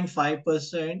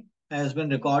 17.5% has been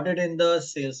recorded in the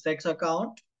sales tax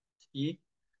account.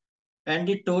 And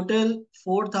the total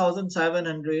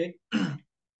 4,700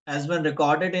 has been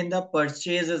recorded in the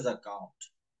purchases account.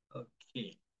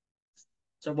 Okay.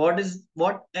 So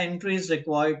what entry is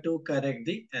required to correct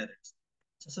the errors?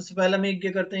 So सबसे पहले हम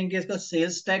ये करते हैं कि इसका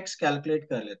sales tax calculate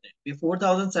कर लेते हैं। ये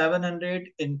 4,700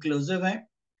 इंक्लूसिव है।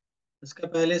 इसका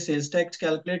पहले सेल्स टैक्स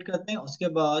कैलकुलेट करते हैं, उसके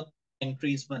बाद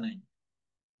एंट्रीज बनाएंगे।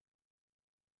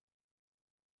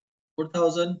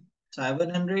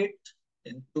 4,700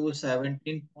 into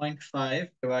 17.5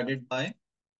 divided by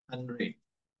 100,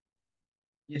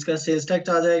 इसका सेल्स टैक्स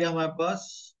आ जाएगा हमारे पास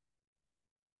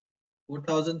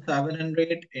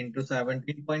 4,700 into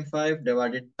 17.5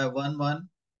 divided by 11।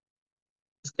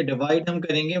 इसके डिवाइड हम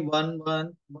करेंगे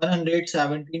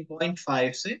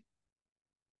 117.5 से।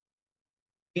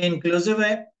 ये इंक्लूसिव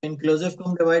है, इंक्लूसिव को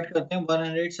हम डिवाइड करते हैं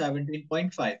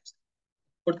 117.5 से।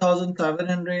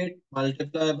 4,700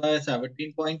 multiplied by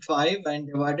 17.5 and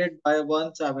divided by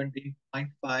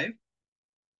 117.5,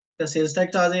 the sales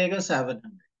tax आ जाएगा 700।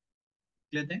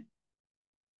 लेते हैं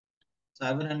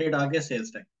 700 आ गया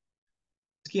सेल्स टैक्स।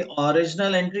 इसकी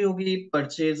ओरिजिनल एंट्री होगी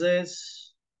purchases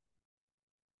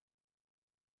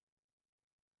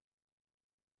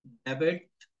debit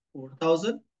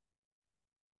 4,000,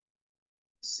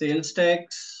 sales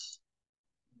tax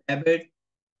debit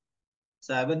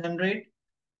 700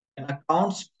 and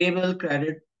accounts payable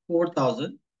credit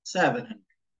 4,700।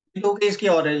 ये हो गई इसकी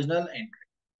ओरिजिनल एंट्री।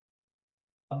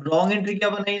 अब रॉन्ग एंट्री क्या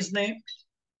बनाई इसने,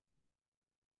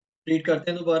 रीड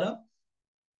करते हैं दोबारा।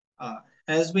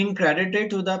 Has been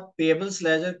credited to the payables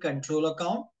ledger control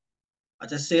account।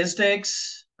 अच्छा सेल्स टैक्स,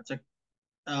 अच्छा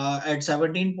at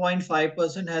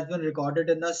 17.5% has been recorded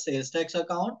in the sales tax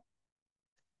account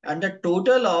and the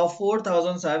total of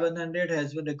 4,700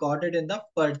 has been recorded in the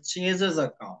purchases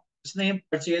account। इसने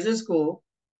purchases को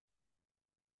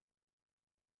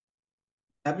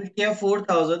debit किया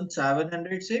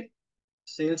 4,700 से,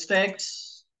 sales tax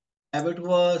debit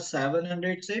हुआ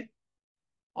 700 से,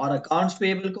 और accounts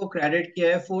payable को क्रेडिट किया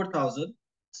है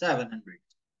 4,700।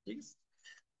 ठीक है।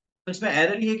 तो इसमें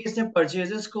एरर ये कि इसने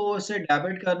परचेजेस को इसे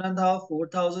डेबिट करना था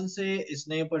 4,000 से,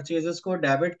 इसने परचेजेस को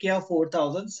डेबिट किया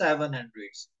 4,700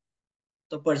 से।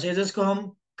 तो परचेजेस को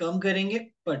हम कम करेंगे,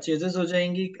 परचेजेस हो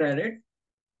जाएंगी क्रेडिट,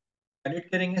 क्रेडिट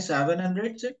करेंगे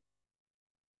 700 से,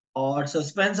 और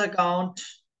सस्पेंस अकाउंट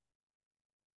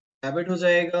डेबिट हो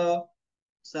जाएगा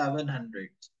 700।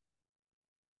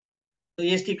 तो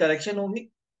ये इसकी करेक्शन होगी,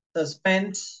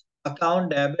 suspense account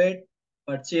debit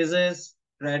purchases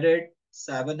credit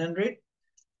 700।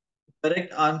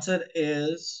 Correct answer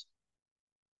is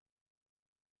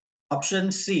option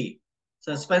C,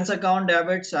 suspense account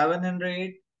debit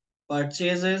 700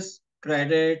 purchases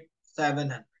credit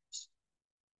 700।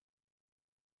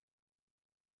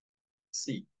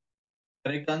 C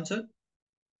correct answer.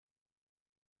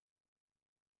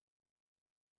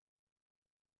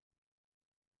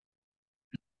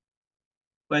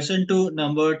 Question 2,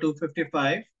 number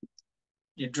 255.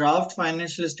 The draft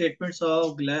financial statements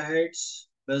of Glahead's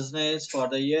business for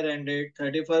the year ended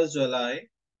 31st July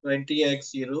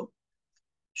 20x0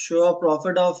 show a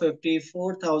profit of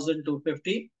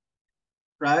 54,250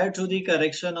 prior to the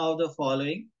correction of the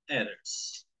following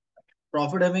errors.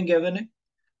 Profit हमें given है,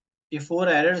 ये 4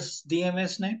 errors दिए हमें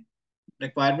इसने,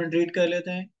 requirement read कर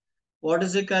लेते हैं। What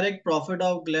is the correct profit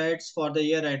of Glahead's for the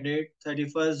year ended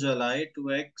 31st July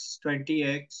 2x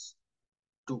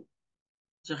 20x2?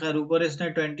 अच्छा खैर ऊपर इसने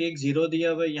 20x0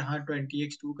 दिया हुआ है, यहाँ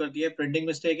 20x2 कर दिया है, प्रिंटिंग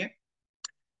मिस्टेक है।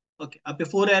 ओके, अब ये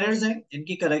 4 एरर्स हैं,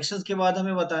 इनकी करेक्शंस के बाद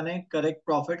हमें बताना है करेक्ट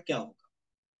प्रॉफिट क्या होगा।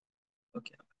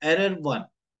 Okay, error 1,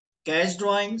 cash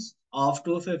drawings of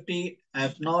 250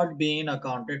 have not been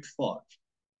accounted for.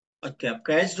 Okay, अब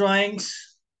कैश ड्राइंग्स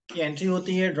की एंट्री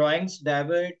होती है ड्राइंग्स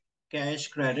डेबिट कैश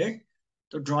क्रेडिट,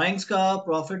 तो ड्राइंग्स का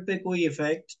प्रॉफिट पे कोई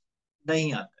इफेक्ट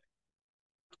नहीं आता है,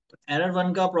 तो एरर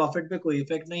 1 का प्रॉफिट पे कोई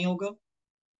इफेक्ट नहीं होगा।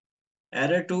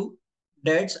 Error 2,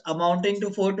 debts amounting to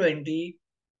 420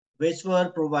 which were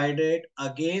provided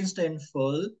against in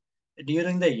full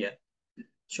during the year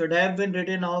should have been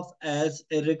written off as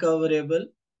irrecoverable।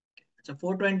 अच्छा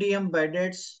 420 हम bad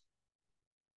debts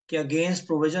के अगेंस्ट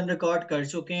प्रोविजन रिकॉर्ड कर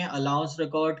चुके हैं, अलाउंस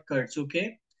रिकॉर्ड कर चुके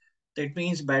हैं, तो इट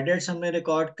मींस बैड डेट्स हमने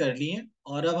रिकॉर्ड कर लिए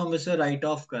और अब हम इसे राइट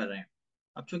ऑफ कर रहे हैं।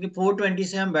 अब चूंकि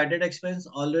 420 से हम bad debt expense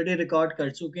already record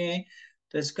कर चुके हैं,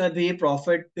 तो इसका भी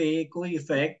प्रॉफिट पे कोई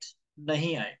इफेक्ट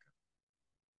नहीं आएगा।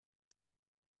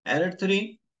 Error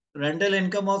 3, rental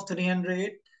income of 300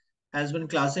 has been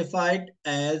classified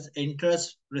as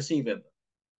interest receivable।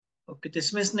 Okay, तो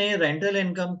इसमें इसने रेंटल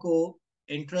इनकम को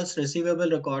इंटरेस्ट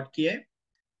रिसीवेबल रिकॉर्ड किया है।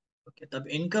 ओके, तब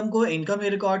इनकम को इनकम ही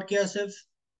रिकॉर्ड किया सिर्फ,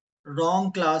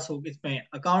 रॉन्ग क्लास हो गई, इसमें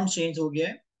अकाउंट चेंज हो गया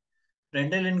है।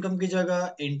 रेंटल इनकम की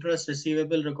जगह इंटरेस्ट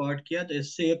रिसीवेबल रिकॉर्ड किया, तो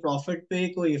इससे प्रॉफिट पे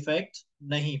कोई इफेक्ट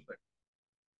नहीं पड़ा।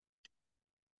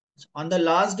 On the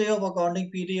last day of accounting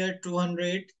period,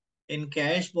 200 in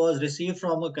cash was received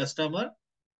from a customer,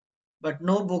 but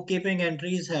no bookkeeping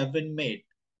entries have been made.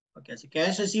 Okay, so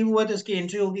cash receive हुआ तो इसकी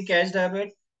एंट्री होगी cash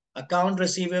debit, account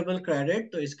receivable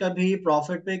credit, तो इसका भी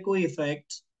profit पे कोई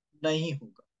effect नहीं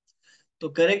होगा। तो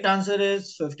करेक्ट आंसर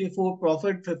इज 54,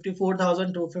 प्रॉफिट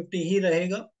 54,250 ही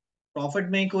रहेगा, प्रॉफिट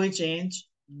में कोई चेंज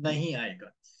नहीं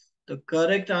आएगा। तो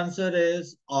correct answer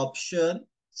is option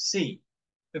C,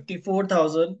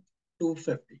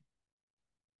 54,250।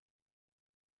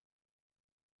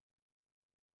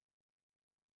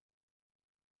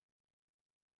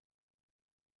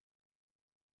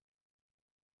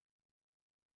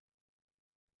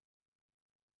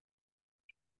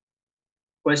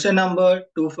 Question number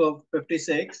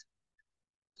 256.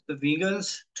 The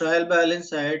Vegan's trial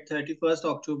balance at 31st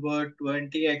October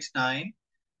 20x9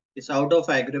 is out of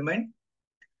agreement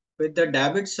with the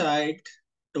debit side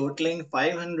totaling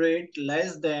 500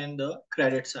 less than the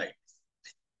credit side.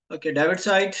 Okay, debit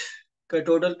side का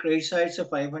total credit side से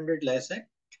 500 less है.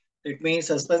 It means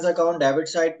suspense account debit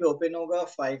side पे open होगा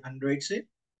 500 से.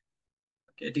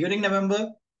 Okay, during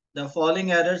November, the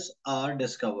following errors are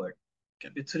discovered.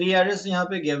 Okay, three errors यहाँ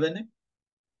पे given है.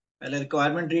 पहले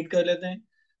requirement read कर लेते हैं.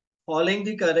 Following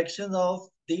the corrections of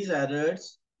these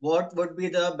errors, what would be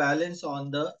the balance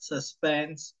on the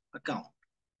suspense account?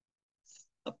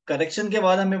 अब करेक्शन के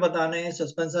बाद हमें बताना है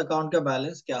सस्पेंस अकाउंट का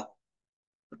बैलेंस क्या हो।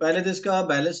 तो पहले तो इसका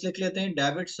बैलेंस लिख लेते हैं।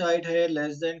 डेबिट साइड है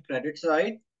less than credit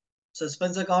side,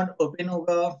 suspense account open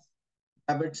होगा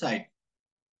डेबिट साइड,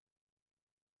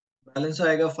 बैलेंस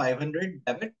आएगा 500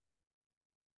 डेबिट।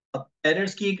 अब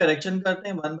एरर्स की करेक्शन करते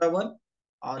हैं वन बाय वन,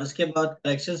 और उसके बाद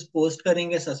करेक्शंस पोस्ट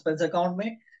करेंगे सस्पेंस अकाउंट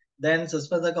में, देन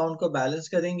सस्पेंस अकाउंट को बैलेंस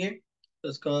करेंगे, तो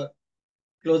उसका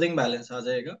क्लोजिंग बैलेंस आ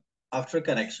जाएगा after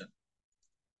correction.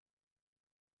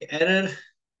 Error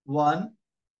one,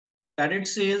 credit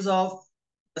sales of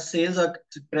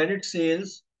credit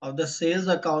sales of the sales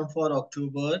account for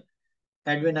October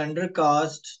had been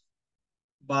undercast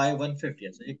by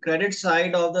 150. So, credit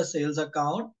side of the sales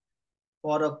account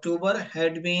for October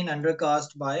had been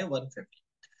undercast by 150.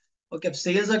 Okay, अब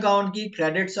sales account की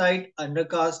credit side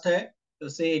undercast है, तो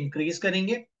उसे increase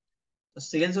करेंगे, तो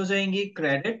sales हो जाएंगी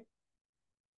credit,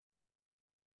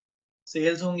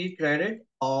 sales होंगी क्रेडिट,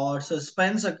 और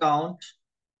सस्पेंस अकाउंट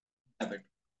डेबिट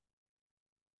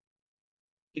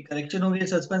की करेक्शन होगी,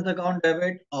 सस्पेंस अकाउंट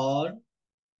डेबिट और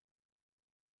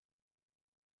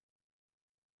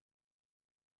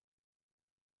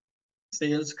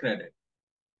सेल्स क्रेडिट।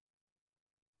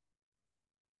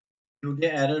 हो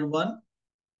गया error one.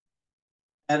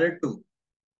 Error to,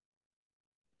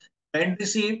 rent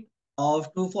receipt of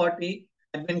 240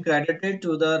 had been credited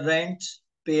to the rent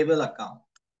payable account.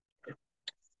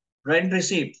 Rent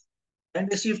receipt,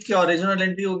 rent receipt की original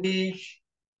entry होगी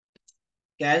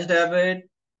cash debit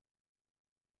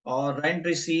और rent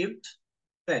received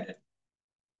credit.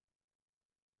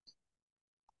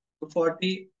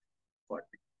 240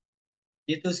 40,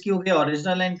 ये तो इसकी हो गई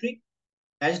original entry,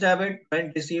 cash debit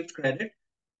rent received credit.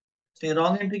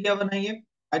 Wrong entry क्या बनाई है,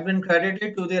 had been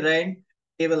credited to the rent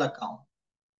payable account,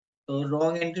 तो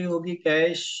रॉन्ग एंट्री होगी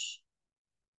cash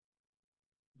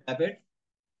debit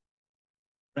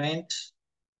rent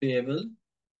payable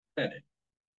credit.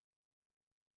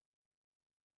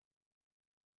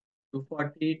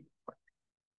 240,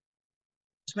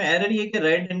 इसमें एरर ये कि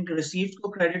रेंट रिसीव्ड को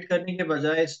क्रेडिट करने के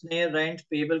बजाय इसने रेंट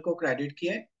पेबल को क्रेडिट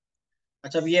किया है।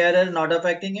 अच्छा, अब ये एरर नॉट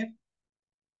अफेक्टिंग है।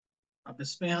 अब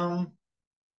इसमें हम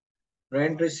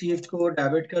रेंट रिसीव्ड को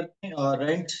डेबिट करते हैं और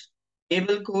रेंट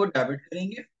पेबल को डेबिट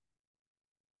करेंगे,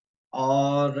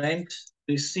 और रेंट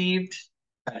रिसीव्ड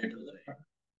क्रेडिट हो जाएगा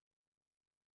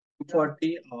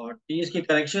 240, और टी इसकी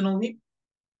करेक्शन होगी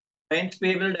rent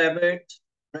payable debit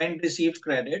rent received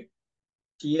credit.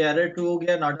 ये एरर टू हो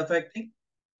गया not affecting.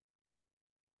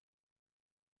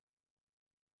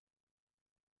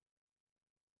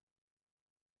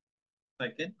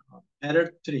 Second error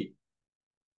three,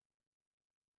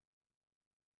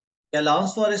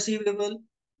 allowance for receivable,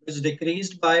 which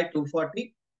decreased by 240,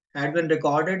 had been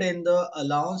recorded in the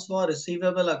allowance for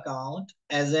receivable account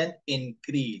as an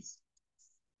increase.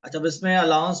 अच्छा, अब इसमें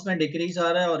allowance में decrease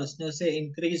आ रहा है और इसने उसे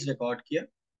इंक्रीज रिकॉर्ड किया,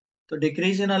 तो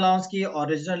डिक्रीज इन अलाउंस की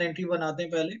ओरिजिनल एंट्री बनाते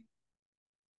हैं पहले।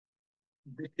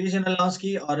 डिक्रीज इन अलाउंस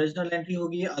की ओरिजिनल एंट्री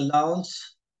होगी अलाउंस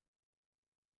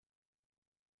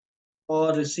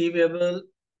फॉर रिसीवेबल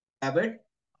डेबिट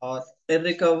और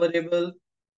इररिकवरेबल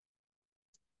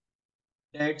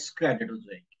डेट्स क्रेडिट हो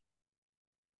जाएगी।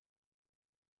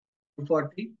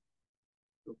 240,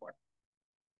 240।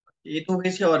 ये तो होगी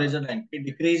इसकी original entry,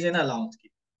 decrease in allowance की।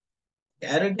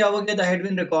 एरर क्या हो गया? That had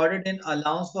been recorded in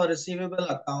allowance for receivable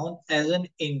account as an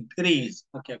increase.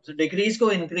 Okay, तो डिक्रीज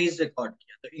को इंक्रीज रिकॉर्ड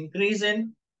किया, तो इंक्रीज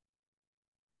इन,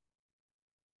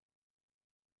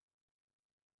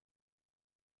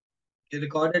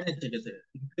 रिकॉर्डेड नहीं चाहिए थे,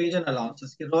 इंक्रीज इन अलाउंस,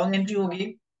 इसकी रॉन्ग एंट्री होगी।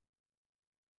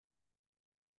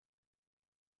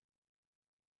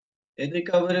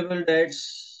 इनरिकवरेबल dates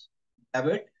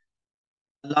debit,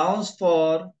 allowance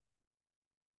for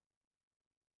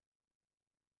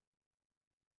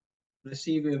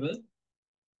receivable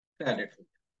credit.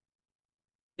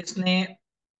 इसने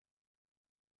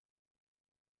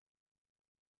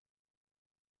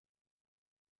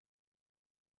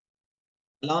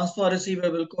अलाउंस फॉर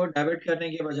रिसीवेबल को डेबिट करने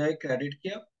के बजाय क्रेडिट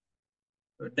किया,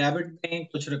 तो डेबिट में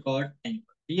कुछ रिकॉर्ड नहीं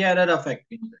हुआ, ये एरर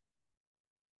अफेक्टिंग है।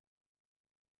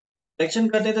 करेक्शन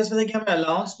करते थे इसमें कि हमें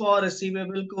अलाउंस फॉर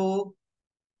रिसीवेबल को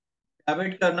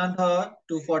डेबिट करना था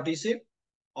 240 से,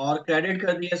 और क्रेडिट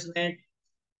कर दिया इसने,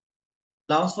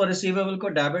 अलाउंस फॉर रिसीवेबल को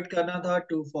डेबिट करना था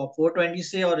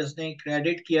 420 से, और इसने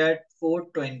क्रेडिट किया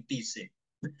 420 से।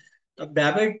 अब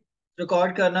डेबिट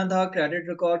रिकॉर्ड करना था, क्रेडिट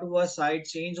रिकॉर्ड हुआ, साइड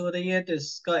चेंज हो रही है, तो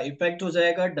इसका इफेक्ट हो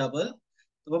जाएगा डबल।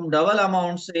 तो हम डबल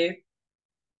अमाउंट से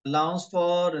अलाउंस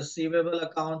फॉर रिसीवेबल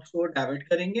अकाउंट को डेबिट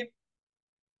करेंगे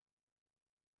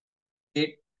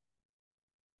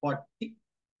 840,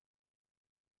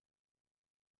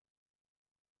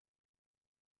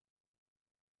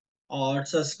 और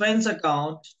सस्पेंस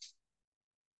अकाउंट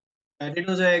क्रेडिट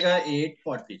हो जाएगा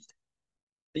 840।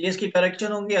 तो ये इसकी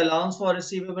करेक्शन होंगी, allowance for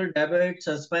receivable debit,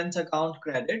 suspense account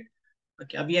credit.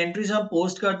 Okay, अब ये एंट्रीज हम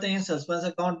पोस्ट करते हैं सस्पेंस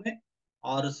अकाउंट में,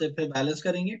 और उससे फिर बैलेंस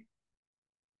करेंगे।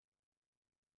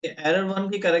 एरर वन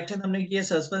की करेक्शन हमने की है,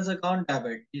 सस्पेंस अकाउंट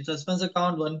डेबिट, ये सस्पेंस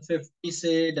अकाउंट 150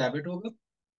 से डेबिट होगा।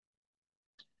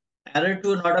 एरर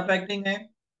टू नॉट अफेक्टिंग है,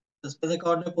 सस्पेंस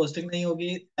अकाउंट में पोस्टिंग नहीं होगी।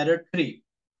 एरर थ्री,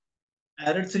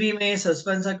 एरर थ्री में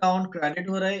सस्पेंस अकाउंट क्रेडिट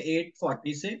हो रहा है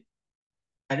 840 से,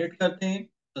 क्रेडिट करते हैं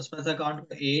सस्पेंस अकाउंट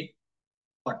को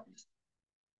 840।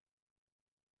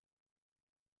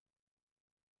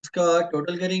 इसका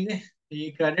टोटल करेंगे, ये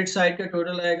क्रेडिट साइड का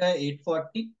टोटल आएगा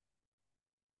 840,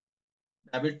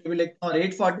 डेबिट पे भी लिखता हूँ, और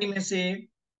 840 में से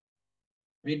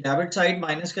ये डेबिट साइड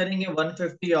माइनस करेंगे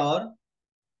 150 और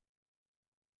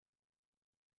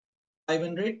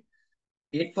 500।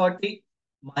 840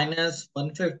 माइनस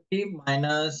 150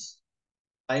 माइनस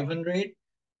 500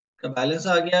 का बैलेंस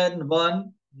आ गया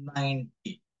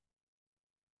 190।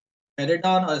 क्रेडिट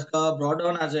डाउन, और इसका ब्रॉड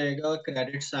डाउन आ जाएगा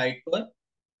क्रेडिट साइड पर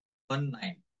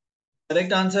 19।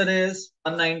 Correct answer is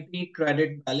 190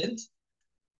 credit balance.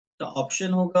 तो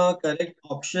ऑप्शन होगा, correct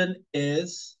option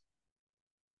is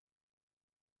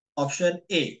option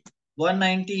A,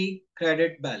 190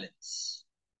 credit balance.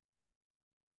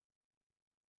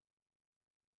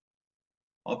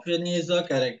 Option A is the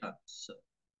correct answer.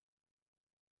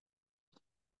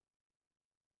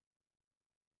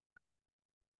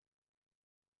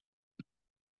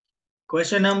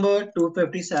 Question number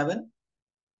 257,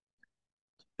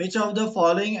 which of the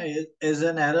following is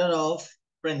an error of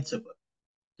principle?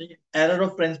 ठीक है, error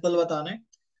of principal बताना है।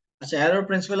 अच्छा, error of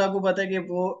principal आपको पता है कि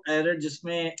वो एरर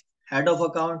जिसमें हेड ऑफ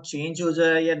अकाउंट चेंज हो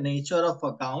जाए या नेचर ऑफ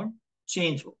अकाउंट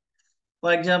चेंज हो।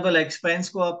 फॉर एग्जांपल, एक्सपेंस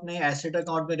को आपने एसेट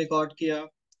अकाउंट में रिकॉर्ड किया,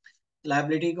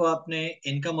 लायबिलिटी को आपने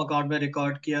इनकम अकाउंट में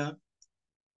रिकॉर्ड किया,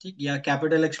 ठीक, या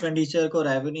कैपिटल एक्सपेंडिचर को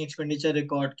रेवेन्यू एक्सपेंडिचर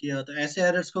रिकॉर्ड किया, तो ऐसे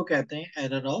एरर्स को कहते हैं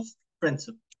error of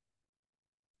principal.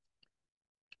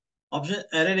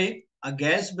 Option error A, a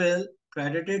gas bill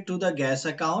credited to the gas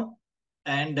account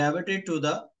and debited to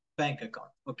the bank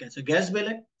account. Okay, so gas bill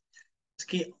है,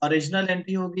 इसकी ओरिजिनल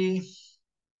एंट्री होगी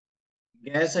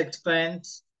गैस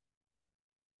एक्सपेंस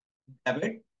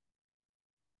डेबिट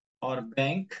और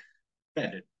बैंक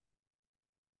क्रेडिट।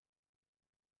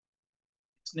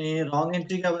 इसने wrong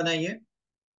entry क्या बनाई है?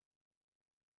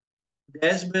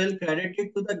 Gas bill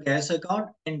credited to the gas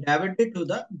account and debited to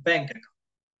the bank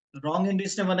account. Wrong entry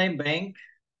इसने बनाई बैंक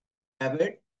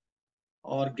डेबिट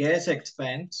और गैस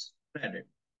एक्सपेंस क्रेडिट।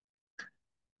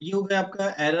 ये हो गया आपका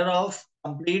एरर ऑफ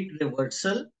कंप्लीट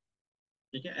रिवर्सल।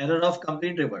 ठीक है, एरर ऑफ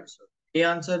कंप्लीट रिवर्सल, ये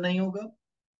आंसर नहीं होगा।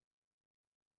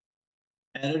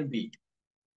 Error B,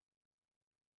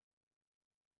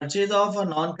 purchase of a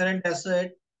non-current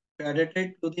asset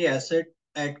credited to the asset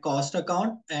at cost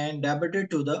account and debited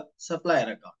to the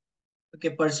supplier account. Okay,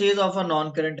 purchase of a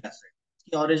non-current asset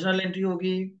की original entry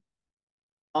होगी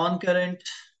non current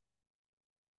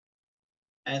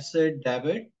asset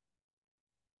debit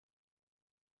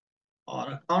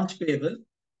और accounts payable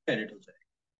credit हो जाएगा।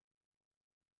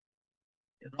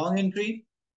 Wrong entry,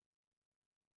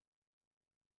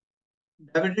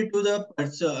 debited to the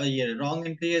ये wrong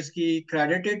entry है इसकी,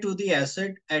 credited to the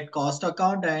asset at cost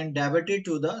account and debited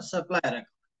to the supplier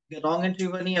account. Wrong entry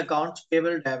बनी accounts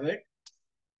payable debit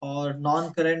और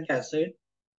non current asset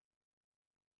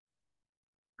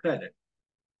credit.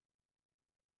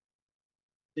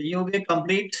 तो ये हो गया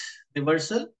कंप्लीट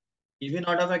रिवर्सल। ये भी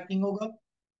नॉट अफेक्टिंग होगा,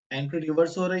 एंट्री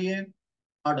रिवर्स हो रही है,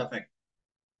 not affect.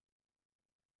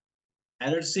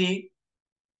 Error C,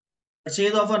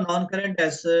 purchase of a non-current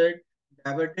asset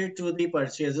debited to the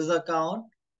purchases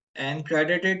account and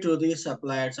credited to the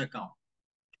suppliers account।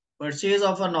 Purchase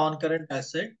of a non-current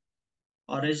asset,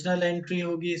 original entry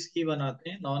होगी इसकी, बनाते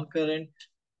हैं non current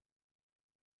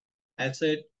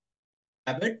asset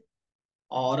debit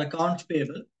और accounts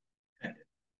payable credit.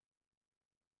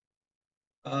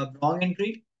 Wrong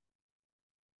entry,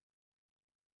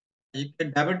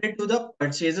 debited to the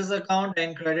purchases account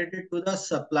and credited to the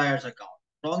suppliers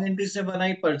account. Wrong entry से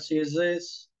बनाई purchases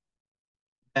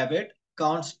debit,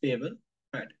 accounts payable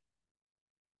credit.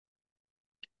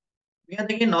 यहाँ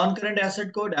देखिए non current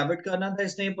asset को डेबिट करना था,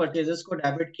 इसने purchases को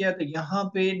डेबिट किया, तो यहाँ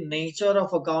पे नेचर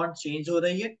ऑफ अकाउंट चेंज हो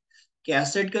रही है कि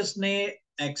एसेट को इसने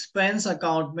एक्सपेंस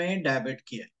अकाउंट में डेबिट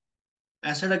किया।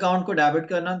 एसेट अकाउंट को डेबिट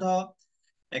करना था,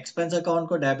 एक्सपेंस अकाउंट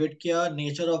को डेबिट किया,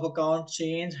 nature of account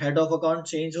change, head of account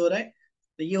change हो रहा है,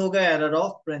 तो ये होगा एरर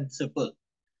ऑफ प्रिंसिपल।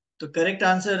 तो correct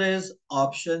answer is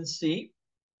option C.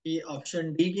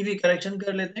 Option D की भी करेक्शन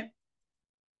कर लेते हैं।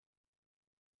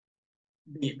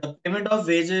 B, the payment of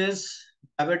wages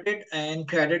debited and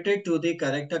credited to the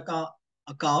correct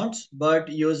accounts but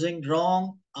using wrong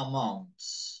amounts।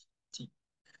 ठीक।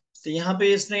 तो यहाँ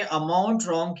पे इसने अमाउंट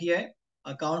रॉन्ग किया है,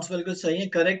 अकाउंट्स बिल्कुल सही है,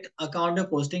 करेक्ट अकाउंट में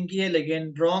पोस्टिंग की है,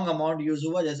 लेकिन रॉन्ग अमाउंट यूज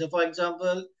हुआ। जैसे फॉर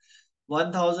एग्जांपल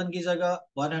 1000 की जगह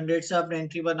 100 से आपने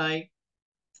एंट्री बनाई,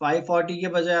 540 के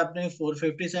बजाय आपने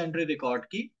 450 से एंट्री रिकॉर्ड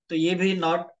की, तो ये भी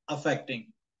नॉट अफेक्टिंग।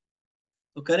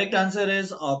 तो correct answer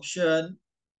is option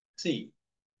C.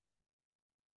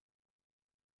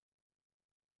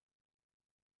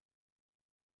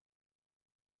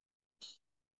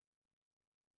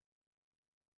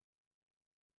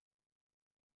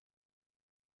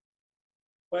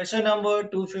 Question number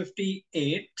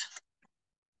 258.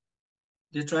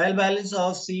 The trial balance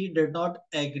of C did not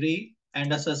agree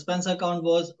and a suspense account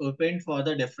was opened for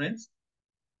the difference.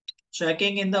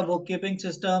 Checking in the bookkeeping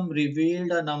system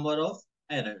revealed a number of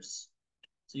errors.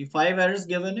 So ये 5 errors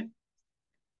given है।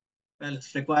 Well,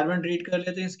 requirement read कर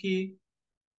लेते हैं इसकी।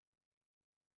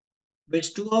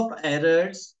 Which two of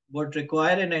errors would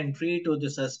require an entry to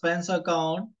the suspense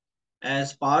account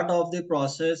as part of the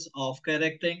process of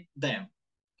correcting them?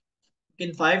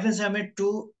 इन 5 में से हमें 2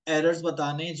 errors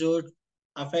बताने जो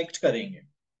अफेक्ट करेंगे,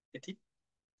 ठीक।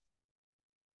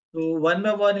 तो वन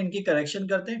बाय वन इनकी करेक्शन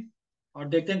करते हैं और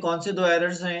देखते हैं कौन से 2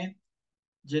 एरर्स हैं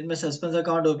जिनमें सस्पेंस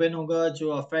अकाउंट ओपन होगा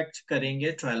जो अफेक्ट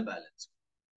करेंगे ट्रायल बैलेंस।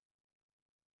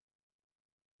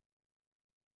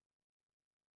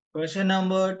 Question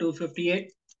number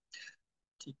 258।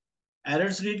 ठीक,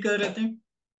 एरर्स रीड कर लेते हैं।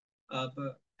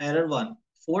 अब error one,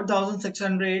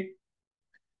 4600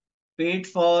 paid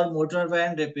for motor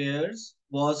van repairs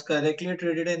was correctly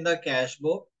treated in the cash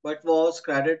book but was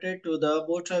credited to the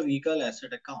motor vehicle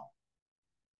asset account।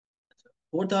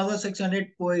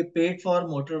 4600 paid for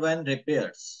motor van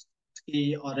repairs की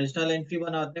original entry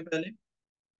बनाते हैं पहले।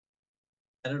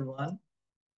 Error one,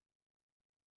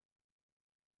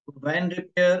 van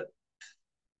repair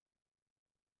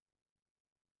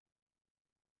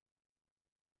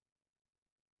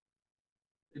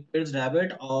repairs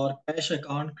debit और cash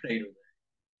account credit हो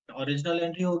जाए। Original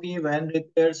entry होगी van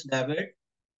repairs debit,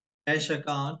 cash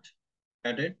account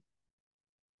credit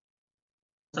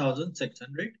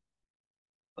 1600।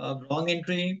 Wrong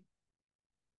entry,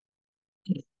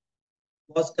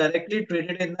 was correctly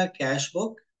treated in the cash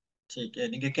book. ठीक है,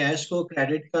 यानी कि कैश को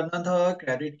क्रेडिट करना था,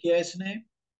 क्रेडिट किया इसने,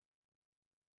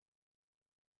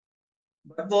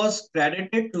 but was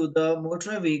credited to the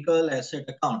motor vehicle asset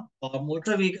account और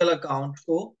मोटर व्हीकल अकाउंट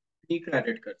को भी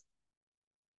क्रेडिट कर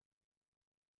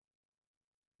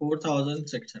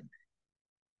 4600।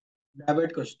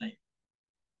 डेबिट कुछ नहीं,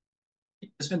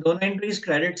 इसमें दोनों एंट्रीज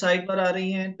क्रेडिट साइड पर आ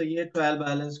रही हैं, तो ये ट्रायल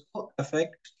बैलेंस को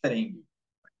अफेक्ट करेंगी।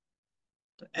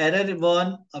 तो एरर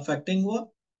वन अफेक्टिंग हुआ,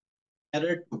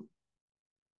 एरर टू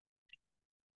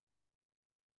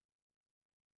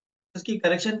इसकी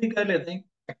करेक्शन भी कर लेते हैं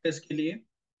प्रैक्टिस के लिए।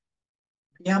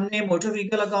 ये हमने मोटर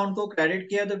व्हीकल अकाउंट को क्रेडिट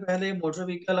किया, तो पहले मोटर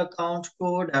व्हीकल अकाउंट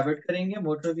को डेबिट करेंगे,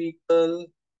 motor vehicle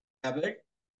debit.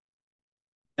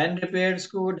 Van repairs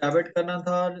को डेबिट करना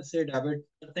था, इसे डेबिट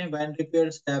करते हैं, वैन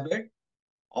रिपेयर्स डेबिट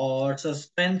और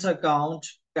सस्पेंस अकाउंट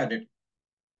क्रेडिट,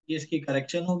 ये, इसकी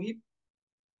करेक्शन होगी।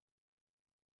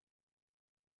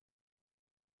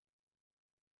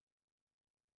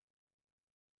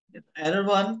 एरर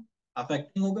वन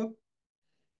अफेक्टिंग होगा।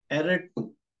 Error to,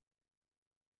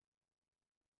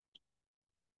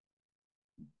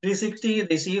 360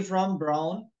 received from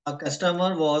Brown, a customer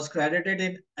was credited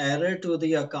in error to the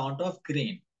account of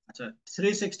Green। अच्छा,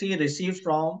 360 received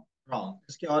from Brown,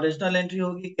 इसकी ओरिजिनल एंट्री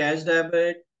होगी cash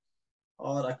debit,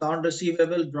 और account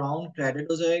receivable brown credit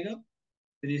हो जाएगा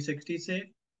 360 से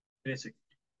 360।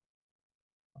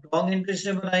 Wrong entry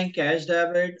से बनाई कैश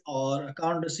डेबिट और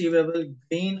account receivable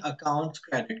green account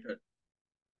credit कर।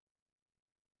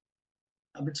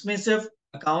 अब इसमें सिर्फ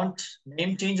अकाउंट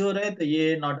नेम चेंज हो रहा है तो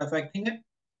ये नॉट अफेक्टिंग है।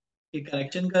 कि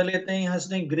करेक्शन कर लेते हैं, यहाँ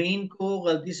इसने ग्रीन को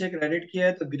गलती से क्रेडिट किया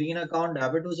है तो ग्रीन अकाउंट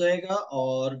डेबिट हो जाएगा,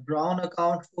 और ब्राउन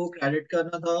अकाउंट को क्रेडिट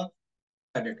करना था,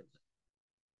 क्रेडिट हो जाएगा।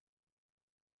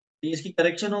 तो इसकी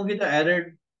करेक्शन होगी तो एरर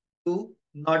टू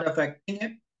नॉट अफेक्टिंग है।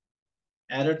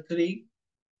 Error three,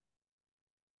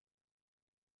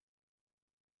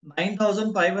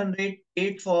 9,500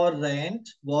 paid for rent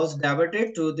was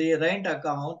debited to the rent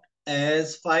account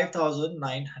as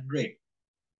 5,900।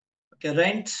 okay,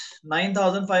 rent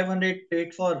 9,500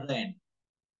 paid for rent,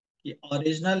 ये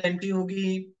ओरिजिनल एंट्री होगी।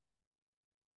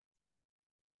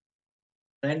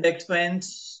 Rent expense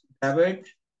debit,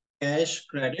 cash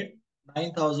credit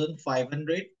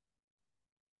 9,500,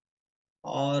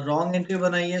 और रॉन्ग एंट्री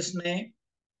बनाई है इसने,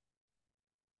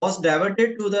 was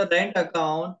debited to the rent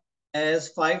account as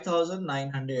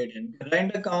 5,900।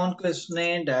 Rent account को इसने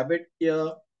debit किया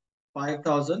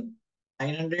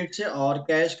 5,900 से, और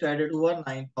कैश क्रेडिट हुआ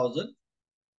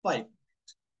 9,500।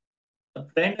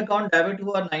 रेंट अकाउंट डेबिट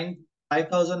हुआ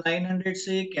 5,900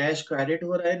 से, कैश क्रेडिट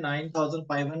हो रहा है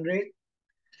 9,500।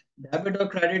 डेबिट और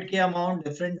क्रेडिट के अमाउंट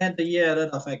डिफरेंट है तो ये एरर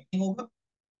अफेक्टिंग होगा।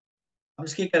 अब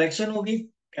इसकी करेक्शन होगी,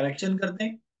 करेक्शन करते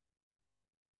हैं।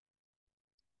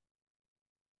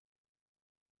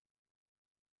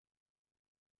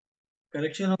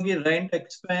 करेक्शन होगी रेंट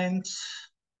एक्सपेंस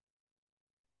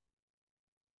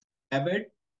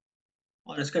डेबिट,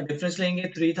 और इसका डिफरेंस लेंगे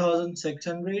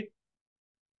 3,600।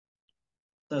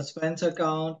 Suspense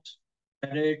account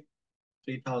credit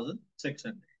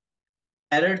 3,600।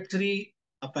 Error three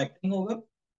affecting होगा।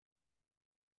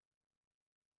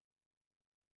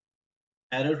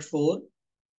 Error four,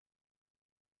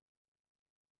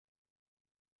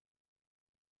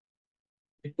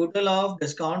 the total of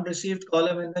discount received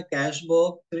column in the cash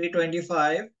book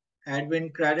 325 had been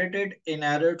credited in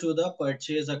error to the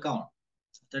purchase account।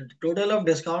 The total of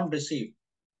discount received,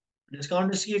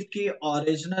 discount receive की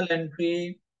original entry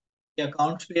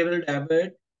accounts payable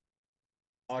debit,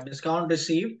 और discount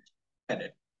receive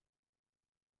credit.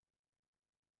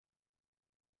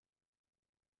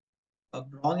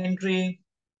 अब wrong entry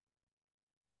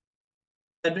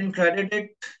had been credited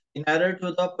in error to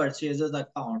the purchases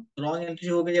account, wrong entry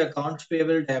हो गई accounts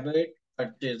payable debit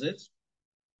purchases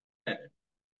credit.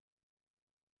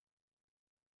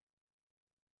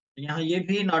 यहाँ ये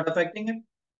भी not affecting है,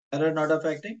 error not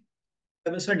affecting.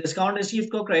 अब इसमें डिस्काउंट रिसीव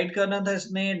को क्रेडिट करना था,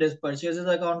 इसने परचेजेस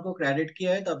अकाउंट को क्रेडिट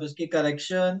किया है, तब इसकी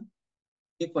करेक्शन,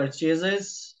 ये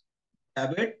परचेजेस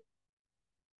डेबिट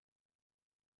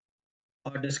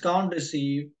और डिस्काउंट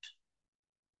रिसीव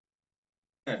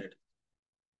क्रेडिट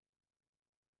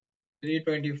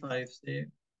 325 से।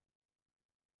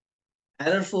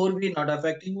 एरर फोर भी नॉट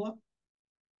अफेक्टिंग हुआ।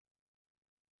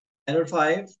 Error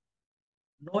five,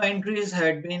 no entries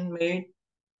had been made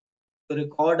to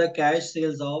record a cash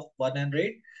sales of 100।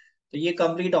 तो ये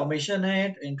कंप्लीट ओमिशन है,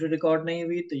 एंट्री रिकॉर्ड नहीं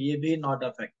हुई तो ये भी नॉट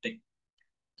अफेक्टिंग।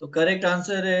 तो correct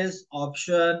answer is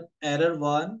option error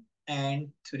one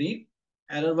and three.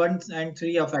 Error one and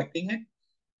three affecting है।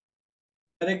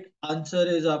 करेक्ट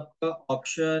आंसर इज आपका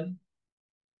option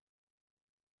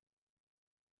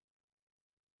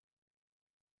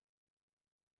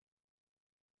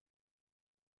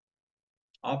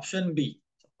option B.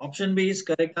 Option B is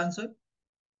correct answer.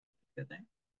 कहते हैं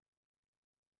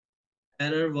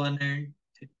error one and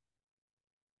three.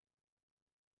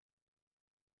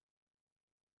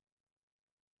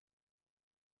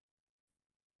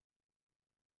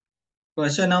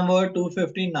 Question number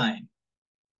 259।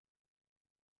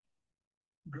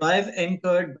 Drive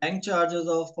incurred bank charges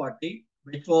of 40,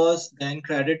 which was then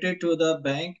credited to the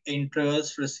bank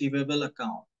interest receivable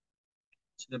account।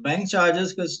 So the bank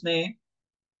charges को इसने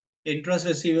interest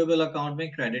receivable account में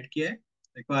credit किया है।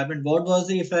 Requirement: what was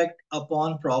the effect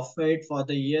upon profit for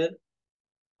the year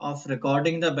of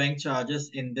recording the bank charges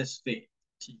in this way।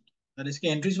 ठीक है, और इसके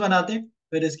entries बनाते हैं,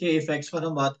 फिर इसके इफेक्ट्स पर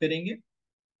हम बात करेंगे।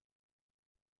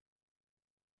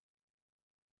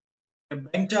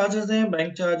 बैंक चार्जेस हैं,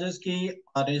 बैंक चार्जेस की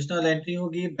ओरिजिनल एंट्री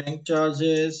होगी बैंक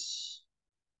चार्जेस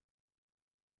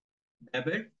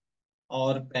डेबिट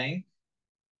और बैंक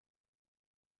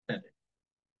क्रेडिट।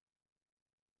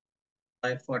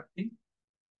 बाय 40।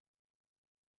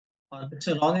 और फिर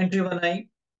से रॉन्ग एंट्री बनाई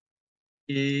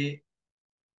कि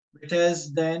which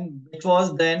was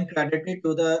then credited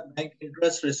to the bank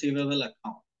interest receivable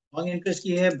account. Wrong interest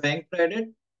की है बैंक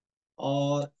क्रेडिट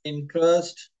और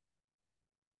interest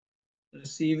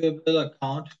receivable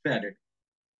account credit.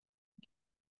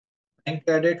 Bank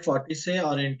credit 40 से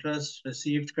और इंटरेस्ट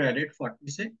रिसीव्ड क्रेडिट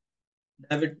 40 से,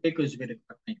 डेबिट पे कुछ भी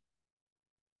रिकॉर्ड नहीं।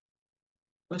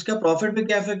 उसका प्रॉफिट पे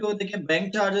क्या इफेक्ट हो, देखिए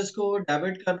बैंक चार्जेस को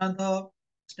डेबिट करना था,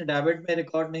 इसने डेबिट में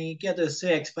रिकॉर्ड नहीं किया तो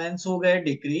इससे एक्सपेंस हो गए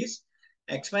डिक्रीज।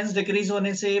 एक्सपेंस डिक्रीज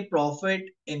होने से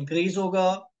प्रॉफिट इंक्रीज होगा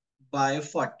बाय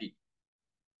 40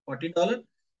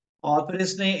 और फिर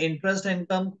इसने इंटरेस्ट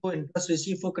इनकम को इंटरेस्ट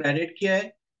रिसीव को क्रेडिट किया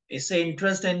है, इससे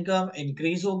इंटरेस्ट इनकम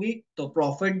इंक्रीज होगी तो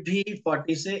प्रॉफिट भी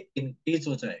 40 से इंक्रीज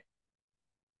हो जाएगा।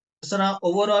 इस तरह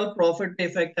ओवरऑल प्रॉफिट पे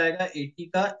इफेक्ट आएगा 80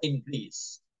 का इंक्रीज।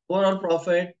 ओवरऑल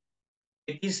प्रॉफिट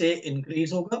 80 से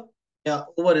इंक्रीज होगा या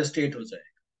ओवर स्टेट हो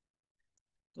जाएगा।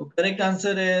 तो correct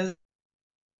answer is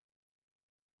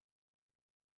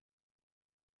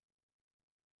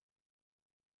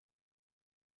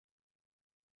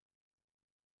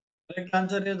correct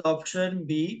answer is option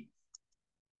B.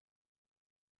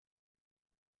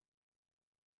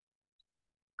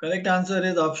 Correct answer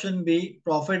is option B,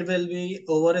 profit will be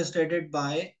over stated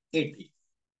by 80।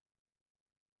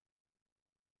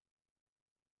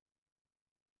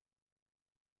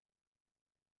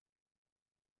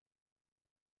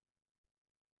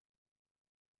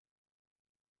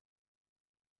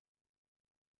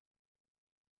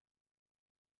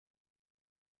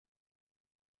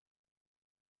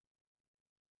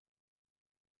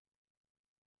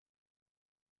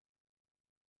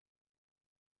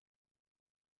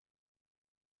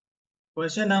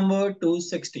 Question number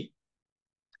 260।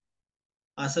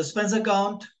 A suspense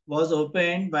account was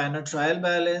opened when a trial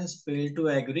balance failed to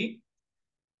agree.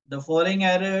 The following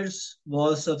errors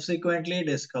was subsequently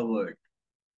discovered.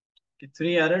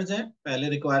 Three errors हैं, पहले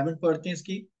requirement पढ़ते हैं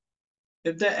इसकी।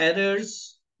 If the errors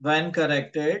when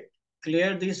corrected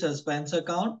clear the suspense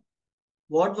account,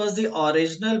 what was the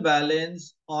original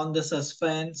balance on the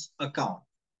suspense account?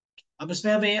 अब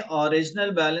इसमें हमें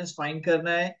original balance find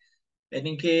करना है,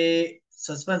 यानी कि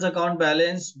suspense account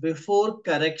balance before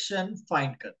correction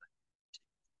find करना है।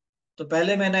 तो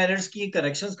पहले मैंने एरर्स की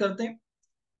करेक्शंस करते हैं,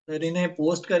 फिर इन्हें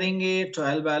पोस्ट करेंगे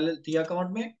ट्रायल बैलेंस टी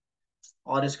अकाउंट में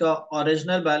और इसका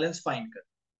ओरिजिनल बैलेंस फाइंड कर।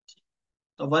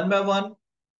 तो वन बाय वन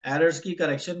एरर्स की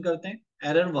करेक्शन करते हैं।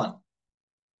 Error one,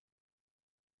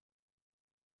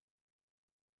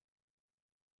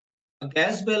 a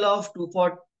gas bill of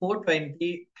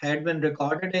 420 had been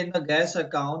recorded in the gas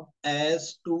account as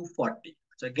 240।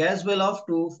 so gas bill of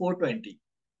 420,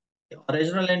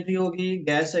 original entry होगी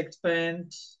gas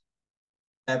expense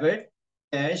debit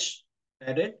cash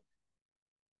credit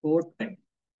 420।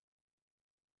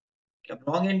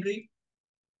 Wrong entry,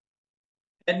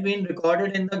 had been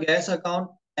recorded in the gas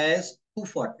account as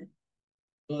 240।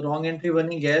 तो wrong entry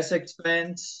बनी gas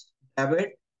expense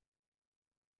debit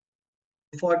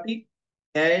 240,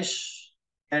 cash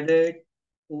credit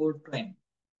 420।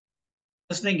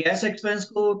 उसने gas expense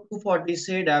को 240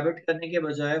 से debit करने के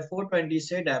बजाय 420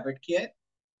 से डेबिट किया है।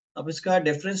 अब इसका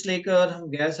डिफरेंस लेकर हम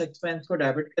गैस एक्सपेंस को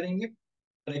डेबिट करेंगे।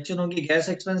 करेक्शन होगी gas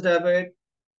expense debit,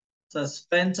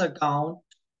 suspense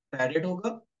account credit होगा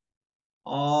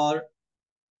और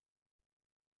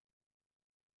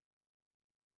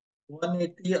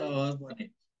 180 और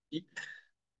 180।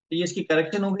 तो ये इसकी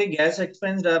करेक्शन हो गई, gas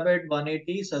expense debit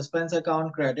 180, suspense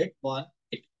account credit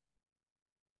 180।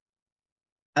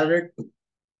 Error 2,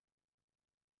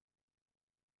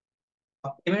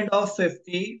 payment of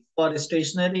 50 for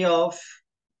stationery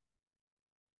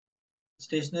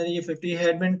 50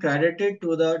 had been credited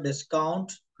to the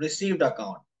discount received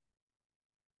account।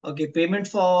 Okay, payment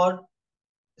for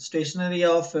stationery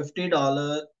of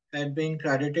 $50 had been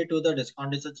credited to the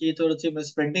discount। सच्ची थोड़ी सी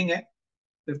miss printing है,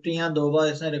 50 यहाँ दो बार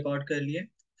इसने record कर लिए।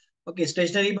 Okay,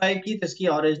 stationery bye की तो इसकी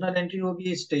ओरिजिनल एंट्री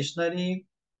होगी स्टेशनरी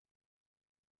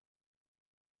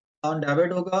अकाउंट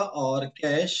डेबिट होगा और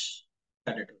कैश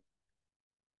क्रेडिट होगा।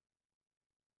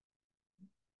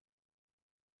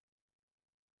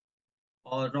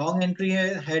 और रॉन्ग एंट्री है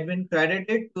had been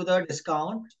credited to the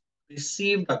discount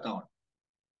received account.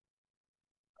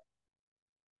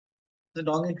 तो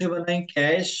रॉन्ग एंट्री बनाई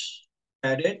कैश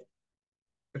क्रेडिट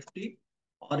 50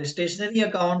 और स्टेशनरी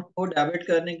अकाउंट को डेबिट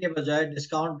करने के बजाय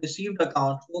डिस्काउंट रिसीव्ड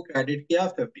अकाउंट को क्रेडिट किया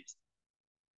 50।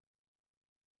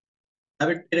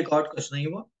 डेबिट पे रिकॉर्ड कुछ नहीं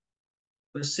हुआ,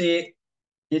 तो इससे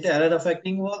ये तो एरर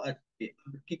अफेक्टिंग हुआ।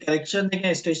 की करेक्शन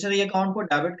देखें, स्टेशनरी अकाउंट को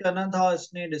डेबिट करना था,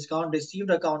 इसने डिस्काउंट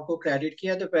रिसीव्ड अकाउंट को क्रेडिट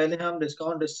किया, तो पहले हम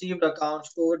डिस्काउंट रिसीव्ड अकाउंट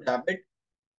को डेबिट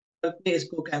करके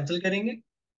इसको कैंसिल करेंगे।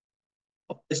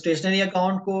 स्टेशनरी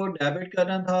अकाउंट को डेबिट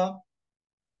करना था,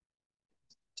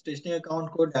 स्टेशनरी अकाउंट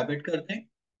को डेबिट करते हैं।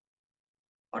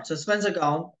 और सस्पेंस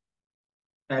अकाउंट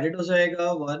क्रेडिट हो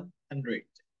जाएगा 100।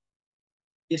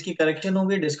 इसकी करेक्शन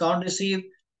होगी, discount receive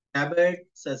debit,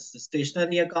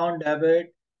 stationery account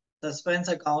debit, suspense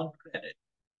account credit.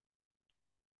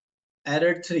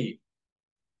 Error 3,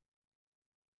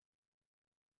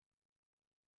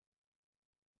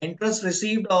 interest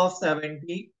received of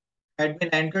 70 had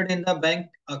been entered in the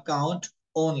bank account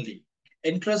only.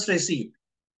 Interest received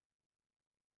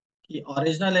की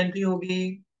ओरिजिनल एंट्री होगी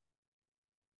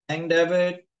बैंक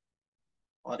डेबिट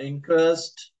और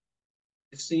interest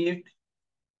received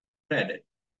credit.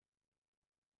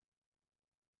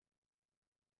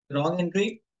 Wrong entry,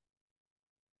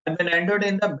 had been entered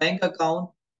in the bank account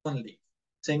only।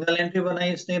 Single entry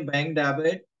बनाई इसने, bank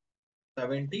debit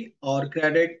 70 और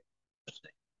credit,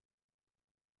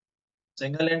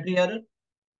 single entry error.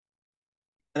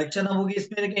 Correction अब होगी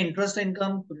इसमें कि इंटरेस्ट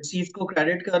इनकम रिसीव को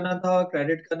क्रेडिट करना था,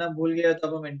 क्रेडिट करना भूल गया,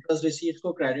 तब हम इंटरेस्ट रिसीव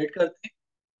को क्रेडिट करते हैं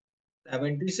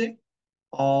 70 से।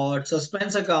 और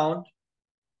सस्पेंस अकाउंट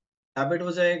डेबिट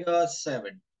हो जाएगा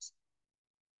 7।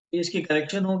 इसकी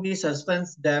करेक्शन होगी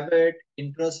suspense debit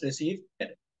interest receive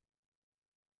credit.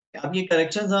 अब ये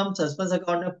करेक्शंस हम सस्पेंस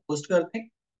अकाउंट में पोस्ट करते हैं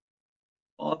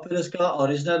और फिर उसका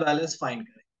ओरिजिनल बैलेंस फाइंड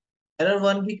करें। एरर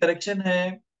 1 की करेक्शन है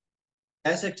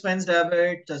cash expense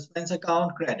debit suspense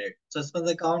account credit, suspense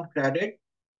account credit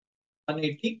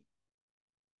 180।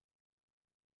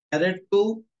 Error 2,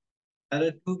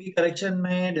 error 2 की करेक्शन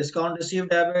में discount receive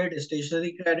debit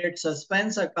stationery credit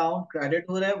suspense account credit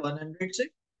हो रहा है 100 से,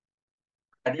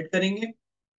 क्रेडिट करेंगे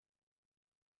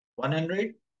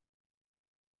 100।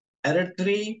 Error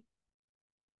 3,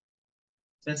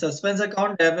 suspense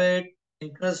account debit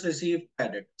interest receive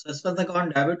credit, suspense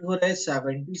account debit हो रहा है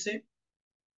 70 से,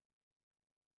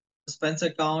 सस्पेंस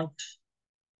अकाउंट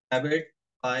डेबिट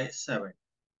बाय 7।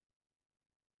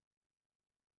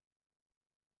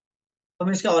 तो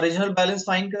हम इसका ओरिजिनल बैलेंस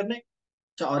फाइंड करने।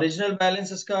 अच्छा, ओरिजिनल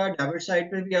बैलेंस इसका डेबिट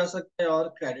साइड पे भी आ सकता है और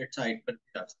क्रेडिट साइड पर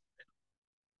भी आ सकता है।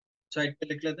 साइड पे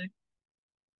लिख लेते हैं,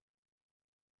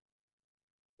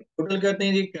 टोटल करते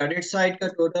हैं जी। क्रेडिट साइड का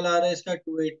टोटल आ रहा है इसका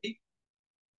 280,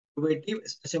 280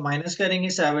 इसमें से माइनस करेंगे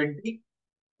 70,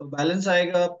 तो बैलेंस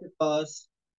आएगा आपके पास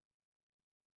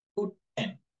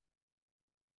 210।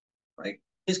 राइट,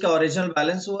 इसका ओरिजिनल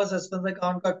बैलेंस हुआ सस्पेंस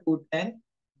अकाउंट का 210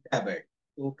 डेबिट।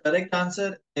 तो correct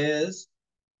answer is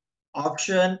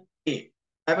option A,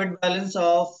 debit balance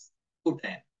of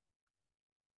 210।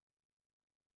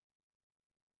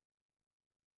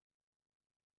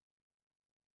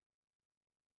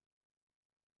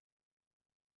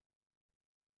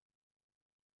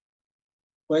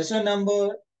 Question number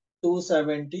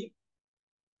 270,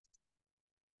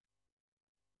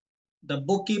 the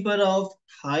bookkeeper of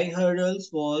High Hurdles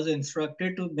was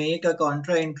instructed to make a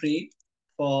contra entry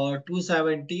for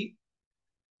 270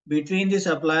 between the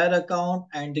supplier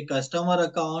account and the customer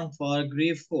account for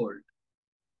grief fold.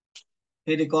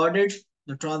 He recorded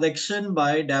the transaction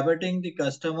by debiting the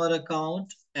customer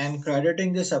account and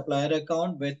crediting the supplier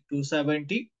account with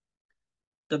 270.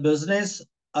 The business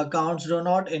accounts do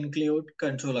not include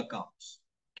control accounts.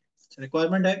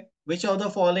 Requirement है, which of the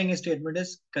following statement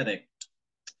is correct?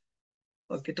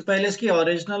 Okay, तो पहले इसकी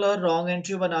original और wrong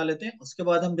entry बना लेते हैं, उसके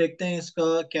बाद हम देखते हैं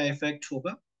इसका क्या इफेक्ट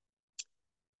होगा।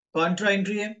 कॉन्ट्रा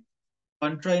एंट्री है,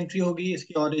 कॉन्ट्रा एंट्री होगी,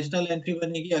 इसकी ओरिजिनल एंट्री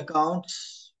बनेगी accounts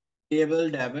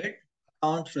payable debit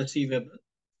accounts receivable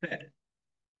credit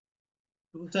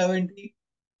 270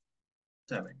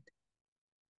 70।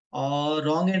 और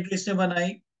रॉन्ग एंट्री से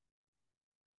बनाई,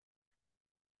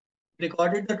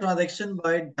 recorded the transaction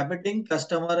by debiting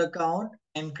customer account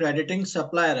and crediting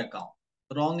supplier account।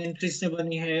 Wrong entry से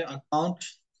बनी है account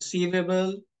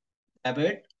receivable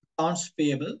debit accounts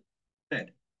payable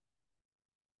credit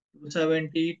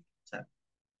 270 7।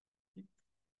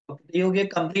 ये हो गया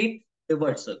कंप्लीट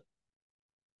रिवर्सल।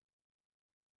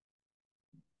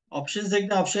 ऑप्शन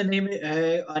देखना, ऑप्शन ए में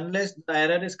है unless the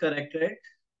error is corrected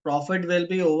profit will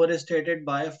be over stated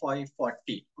by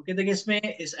 540। Okay, देखिए इसमें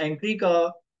इस एंट्री का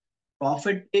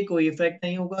प्रॉफिट पे कोई इफेक्ट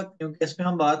नहीं होगा क्योंकि इसमें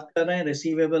हम बात कर रहे हैं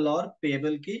रिसीवेबल और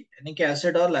पेबल की, यानी कि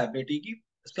एसेट और लायबिलिटी की।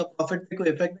 इसका प्रॉफिट पे कोई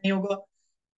इफेक्ट नहीं होगा।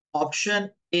 Option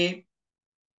A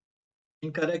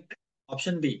incorrect.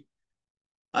 Option B,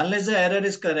 unless the error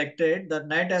is corrected the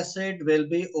net asset will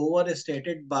be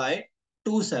overstated by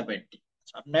 270।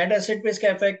 अब नेट एसेट पे इसका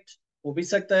इफेक्ट हो भी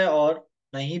सकता है और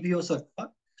नहीं भी हो सकता,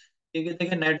 क्योंकि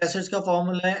देखिए नेट एसेट्स का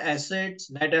फॉर्मूला है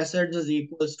assets net assets is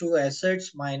equals to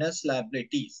assets minus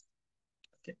liabilities.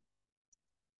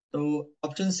 तो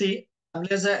option C,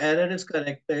 unless the error is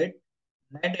corrected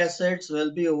net assets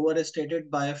will be over stated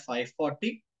by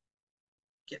 540।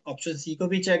 Option C को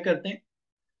भी चेक करते हैं।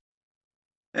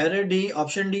 एरर डी,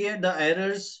 ऑप्शन डी है, the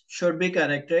errors should be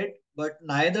corrected but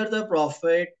neither the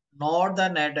profit nor the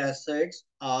net assets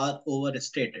are over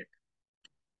stated.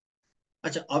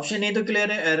 अच्छा, option A तो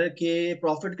clear है, error के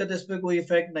profit का तो इस पे कोई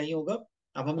इफेक्ट नहीं होगा।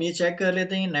 अब हम ये चेक कर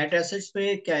लेते हैं नेट एसेट्स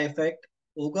पे क्या इफेक्ट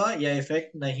होगा या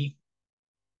इफेक्ट नहीं।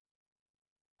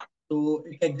 तो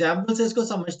एक एग्जांपल से इसको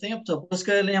समझते हैं। अब सपोज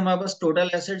कर लें हमारे पास टोटल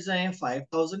एसेट्स हैं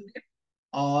 5000 के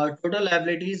और टोटल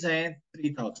लायबिलिटीज हैं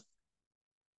 3000।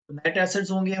 तो नेट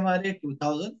एसेट्स होंगे हमारे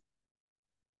 2000।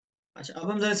 अच्छा, अब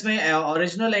हम जरा इसमें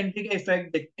ओरिजिनल एंट्री का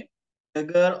इफेक्ट देखते हैं।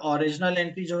 अगर ओरिजिनल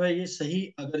एंट्री जो है ये सही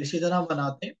अगर इसी तरह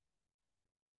बनाते हैं,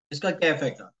 इसका क्या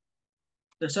इफेक्ट आता है।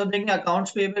 तो सब देखेंगे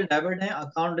अकाउंट्स पेबल डेबिट है,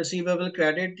 account receivable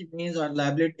credit means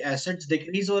liability assets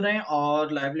decrease हो रहे हैं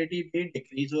और लायबिलिटी भी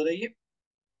डिक्रीज हो रही है।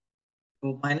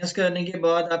 तो माइनस करने के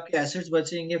बाद आपके एसेट्स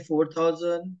बचेंगे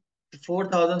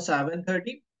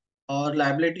 4730 और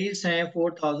लायबिलिटीज हैं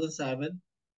 2730।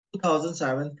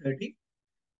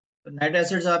 तो नेट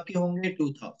एसेट्स आपके होंगे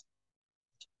 2000।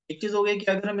 एक चीज हो गई कि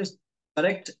अगर हम इस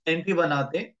करेक्ट एंट्री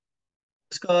बनाते हैं,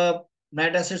 इसका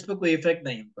नेट एसेट्स पे कोई इफेक्ट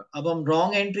नहीं होगा। अब हम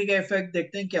रॉन्ग एंट्री का इफेक्ट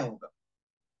देखते हैं क्या होगा।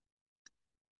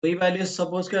 वही वैल्यू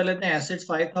सपोज कर लेते हैं, एसेट्स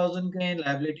 5000 के हैं,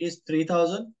 लायबिलिटीज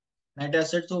 3000, नेट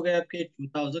एसेट्स हो गए आपके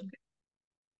 2000 के।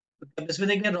 तो अब इसमें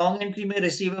देखिए रॉन्ग एंट्री में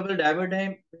रिसीवेबल डेबिट है,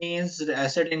 मींस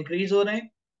एसेट इंक्रीज हो रहे हैं,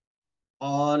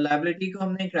 और लायबिलिटी को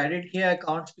हमने क्रेडिट किया,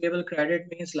 accounts payable credit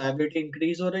means liability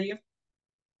increase हो रही है।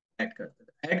 ऐड करते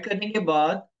हैं, ऐड करने के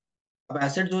बाद अब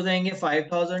एसेट्स हो जाएंगे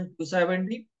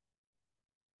 5270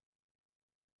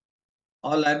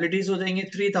 और लायबिलिटीज हो जाएंगे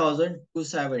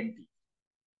 3270।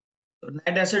 तो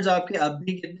नेट एसेट्स आपके अब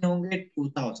भी कितने होंगे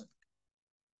 2000।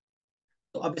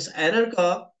 तो अब इस एरर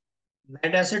का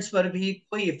नेट एसेट्स पर भी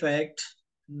कोई इफेक्ट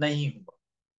नहीं होगा।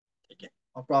 ठीक है,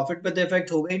 और प्रॉफिट पे तो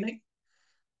इफेक्ट होगा ही नहीं।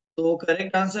 तो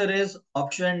correct answer is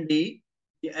option D,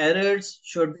 the errors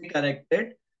should be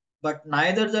corrected but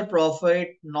neither the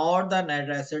profit nor the net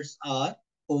assets are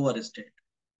overstated.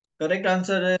 Correct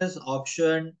answer is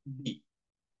option B.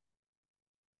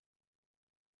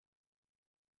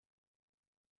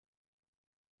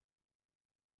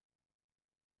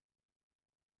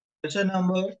 Question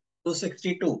number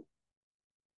 262.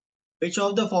 Which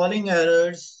of the following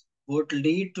errors would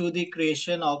lead to the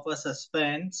creation of a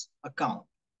suspense account?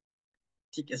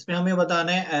 ठीक है, इसमें हमें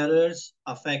बताना है errors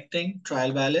affecting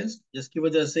trial balance जिसकी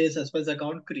वजह से suspense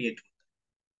account create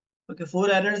हो। ओके, 4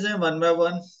 एरर्स हैं, वन बाय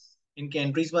वन इनके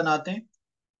एंट्रीज बनाते हैं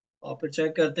और फिर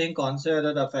चेक करते हैं कौन सा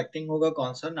एरर अफेक्टिंग होगा,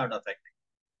 कौन सा not affecting.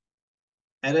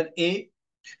 Error A,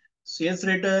 sales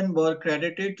return were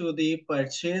credited to the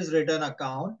purchase return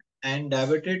account and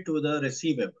debited to the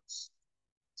receivables।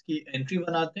 इसकी एंट्री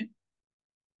बनाते हैं।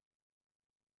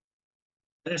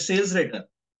 अरे सेल्स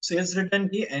रिटर्न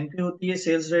की एंट्री होती है,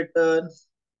 sales return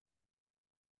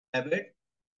debit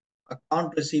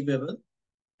account receivable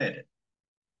credit.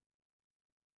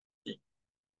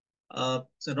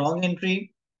 Wrong entry,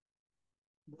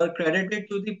 were credited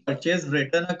to the purchase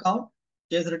return account,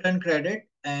 purchase return credit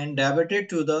and debited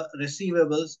to the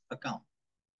receivables account।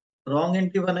 Wrong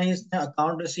entry बनाई इसने,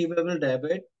 account receivable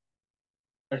debit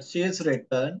purchase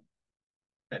return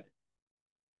credit.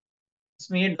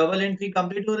 इसमें ये double entry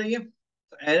complete हो रही है,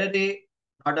 तो error A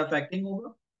not affecting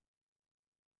होगा।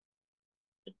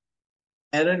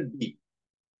 Error B,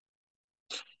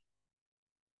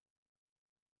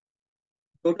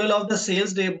 total of the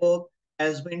sales day book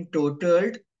has been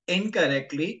totaled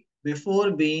incorrectly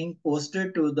before being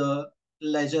posted to the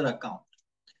ledger account।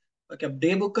 Okay, अब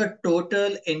day book का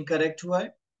total incorrect हुआ है,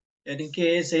 यानी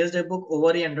कि सेल्स डे बुक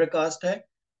ओवर ही undercast है।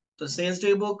 तो sales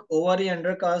day book over ही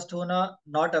undercast होना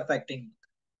not affecting,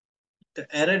 तो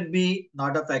एरर बी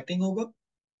नॉट अफेक्टिंग होगा।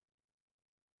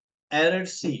 Error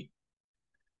C,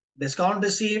 discount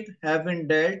received have been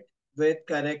dealt with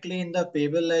correctly in the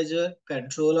payable ledger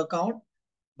control account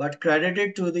but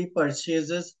credited to the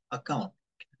purchases account।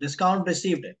 Discount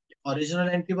received है, original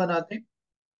entry बनाते हैं,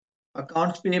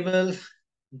 accounts payable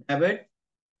debit,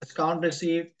 discount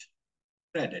received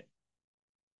credit.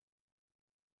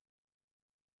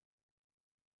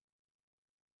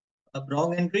 अब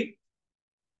wrong entry,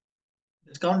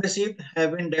 discount received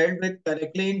have been dealt with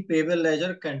correctly in payable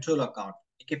ledger control account,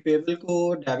 कि payable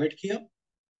को debit किया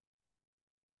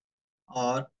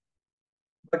और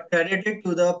but credited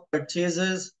to the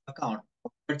purchases account,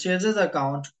 purchases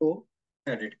account को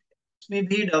credit किया। इसमें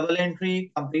भी double entry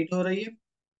complete हो रही है,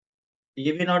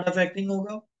 ये भी नॉट अफेक्टिंग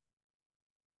होगा।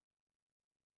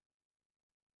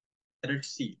 Error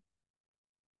C.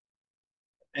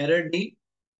 Error D,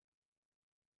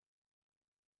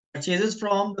 Purchases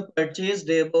from the purchase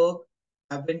day book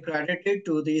have been credited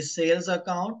to the sales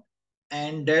account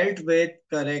and dealt with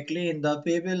correctly in the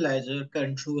payable ledger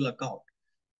control account.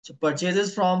 So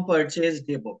purchases from purchase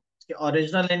day book. इसकी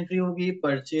original entry होगी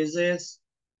purchases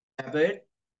debit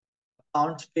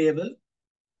accounts payable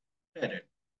credit.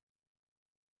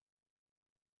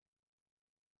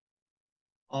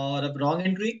 और अब wrong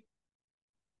entry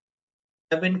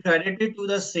have been credited to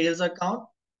the sales account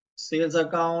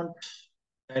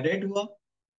credit हुआ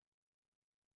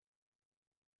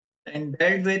and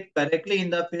dealt with correctly in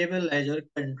the payable ledger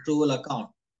control account.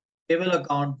 Payable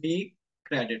account भी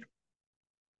credit.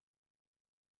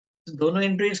 दोनों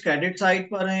entries credit side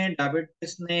पर हैं, debit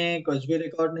किसने कुछ भी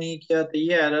रिकॉर्ड नहीं किया, तो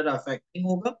ये एरर अफेक्टिंग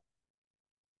होगा.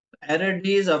 एरर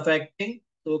डी इज अफेक्टिंग,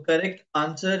 तो correct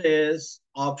answer is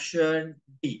option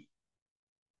D.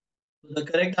 The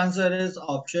correct answer is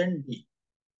option D.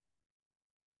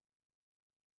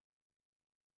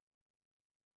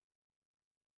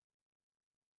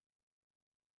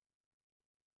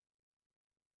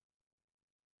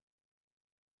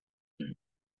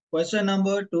 Question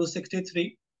number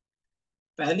 263.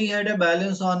 Pally had a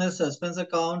balance on his suspense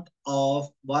account of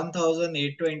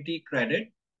 1,820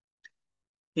 credit.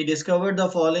 He discovered the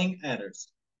following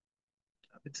errors.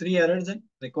 Three errors हैं,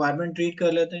 requirement treat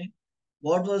कर लेते हैं.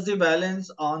 What was the balance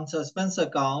on suspense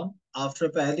account after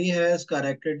Pally has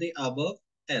corrected the above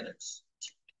errors?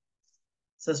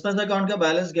 Suspense account का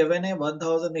balance given है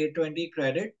 1820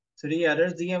 credit. Three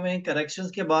errors दिए हुए हैं,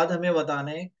 corrections के बाद हमें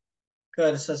बताने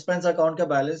कर सस्पेंस अकाउंट का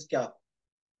बैलेंस क्या.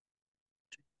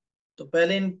 तो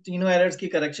पहले इन तीनों एरर्स की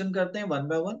करेक्शन करते हैं one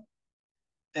by one.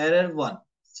 Error one,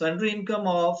 sundry income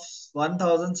of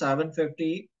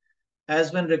 1750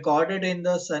 has been recorded in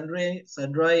the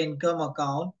sundry income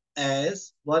account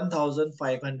as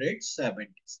 1570.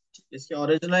 इसकी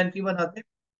ओरिजिनल एंट्री बनाते हैं.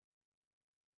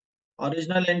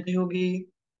 ओरिजिनल एंट्री होगी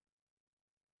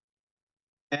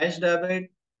कैश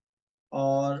डेबिट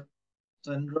और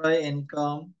sundry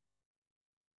income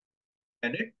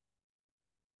credit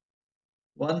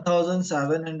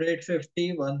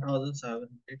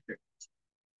 1750.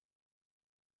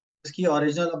 इसकी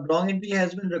original long entry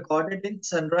has been recorded in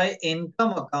sundry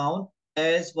income account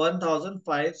as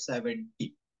 1570.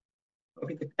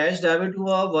 Okay, तो cash debit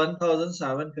हुआ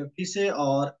 1750 से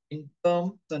और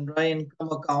income sundry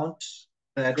income account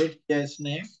credit किया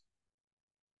इसने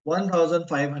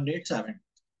 1570.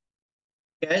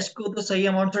 कैश को तो सही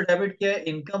अमाउंट से डेबिट किया,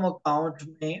 इनकम अकाउंट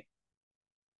में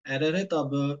एरर है, तब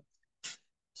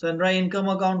सनराइज इनकम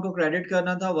अकाउंट को क्रेडिट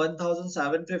करना था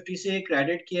 1750 से,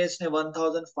 क्रेडिट किया इसने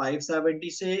 1570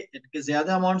 से. इनके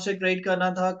ज्यादा अमाउंट से क्रेडिट करना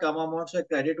था, कम अमाउंट से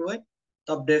क्रेडिट हुए,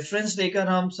 तब डिफरेंस लेकर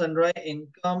हम सनराइज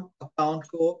इनकम अकाउंट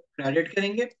को क्रेडिट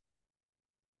करेंगे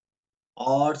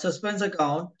और सस्पेंस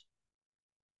अकाउंट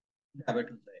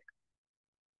डेबिट हो जाएगा.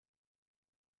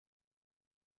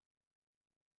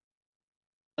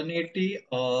 180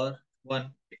 और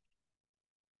 180.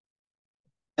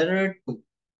 Error to,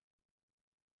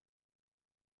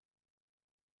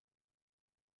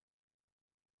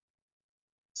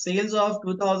 sales of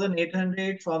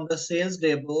 2800 from the sales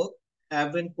day book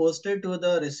have been posted to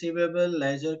the receivable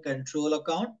ledger control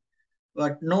account,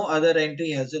 but no other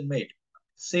entry has been made.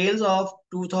 Sales of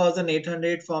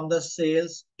 2800 from the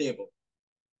sales day book.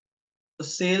 तो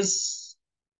sales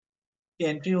की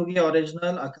entry होगी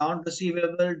original account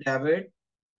receivable debit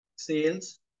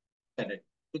sales credit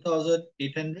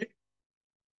 2800.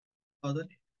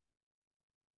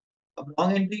 अब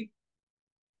long entry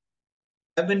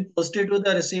have been posted to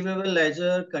the receivable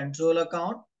ledger control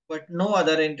account, but no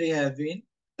other entry has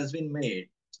been made.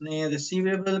 उसने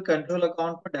receivable control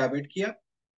account को debit किया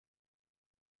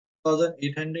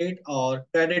 1800 और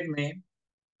credit में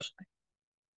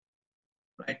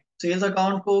right. Sales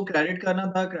account को credit करना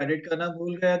था, credit करना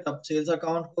भूल गया, तब सेल्स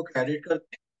अकाउंट को क्रेडिट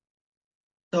करते हैं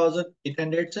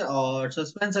 1800 से और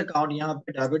सस्पेंस अकाउंट यहाँ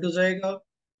पे डेबिट हो जाएगा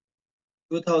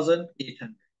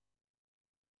 2800.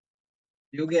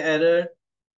 You get error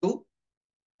 2,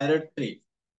 error 3.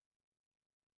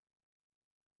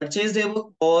 Purchase day book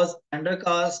was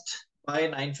undercast by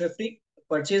 950.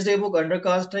 Purchase day book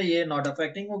undercast है, ये not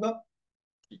affecting होगा.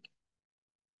 ठीक है,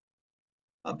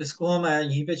 अब इसको हम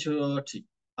यहीं पे ठीक.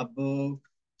 अब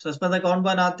सस्पेंस अकाउंट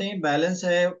बनाते हैं. बैलेंस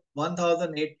है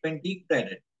 1820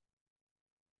 क्रेडिट.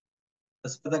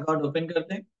 सस्पेंस अकाउंट ओपन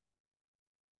करते हैं.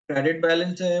 क्रेडिट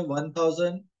बैलेंस है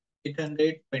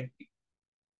 1820.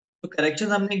 तो करेक्शन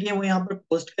हमने किए वो यहाँ पर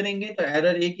पोस्ट करेंगे. तो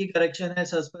एरर ए की करेक्शन है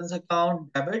suspense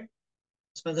account debit.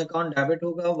 Suspense account debit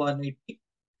होगा 180.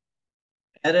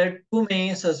 एरर टू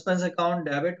में सस्पेंस अकाउंट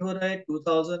डेबिट हो रहा है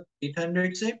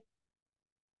 2800 से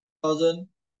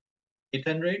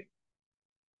 1800.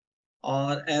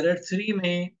 और एरर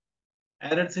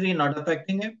 3 नॉट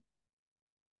अफेक्टिंग है।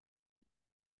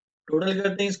 टोटल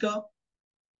करते हैं इसका।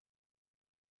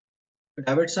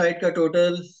 डेबिट साइड का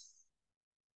टोटल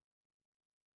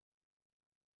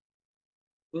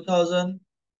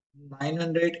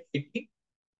 2980,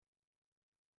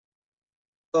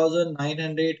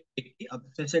 2980। अब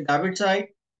इसमें से डेबिट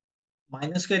साइड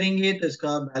माइनस करेंगे तो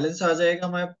इसका बैलेंस आ जाएगा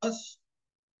हमारे पास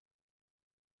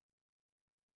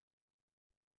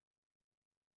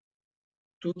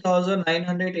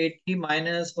 2980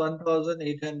 माइनस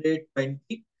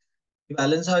 1820।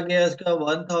 बैलेंस आ गया इसका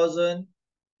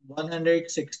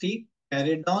 1160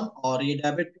 कैरी डाउन, और ये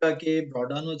डेबिट करके ब्रॉट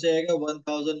डाउन हो जाएगा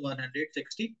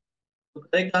 1160। तो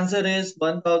correct answer is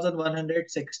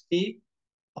 1160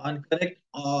 on correct,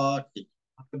 और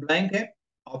ब्लैंक है,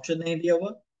 ऑप्शन नहीं दिया हुआ।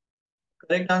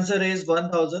 Correct answer is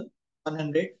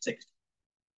 1160।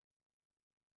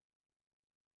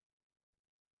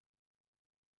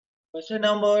 Question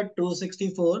number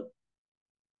 264।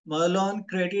 Marlon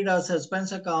created a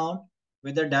suspense account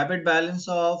with a debit balance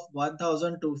of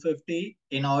 1,250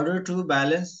 in order to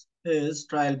balance his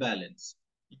trial balance.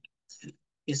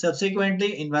 He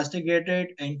subsequently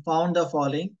investigated and found the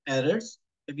following errors.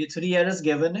 Maybe three errors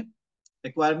given.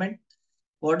 Requirement.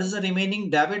 What is the remaining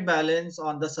debit balance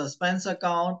on the suspense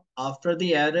account after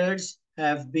the errors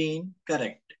have been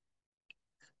corrected?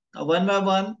 One by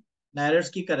one errors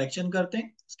की correction करते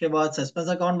हैं, उसके बाद suspense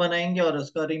account बनाएंगे और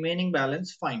उसका remaining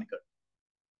balance find करते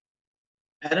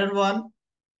हैं। Error 1,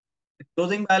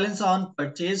 closing balance on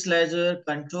purchase ledger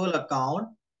control account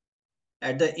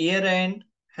at the year end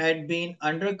had been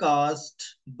undercast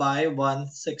by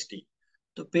 160।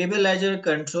 तो पेबल लेजर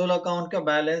कंट्रोल अकाउंट का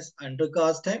बैलेंस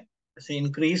अंडरकास्ट है, इसे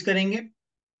इंक्रीज करेंगे।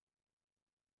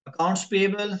 अकाउंट्स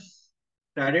पेबल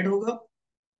क्रेडिट होगा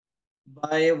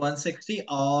बाय 160,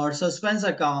 और सस्पेंस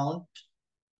अकाउंट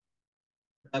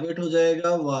डेबिट हो जाएगा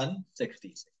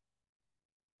 160 से।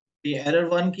 ये एरर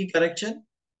 1 की correction.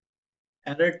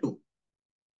 Error 2,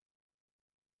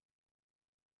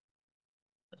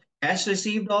 cash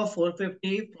received of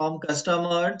 450 from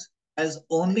customers has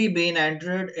only been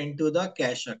entered into the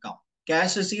cash account.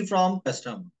 Cash received from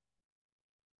customer.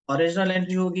 Original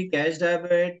entry होगी cash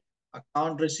debit,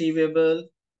 account receivable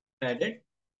credit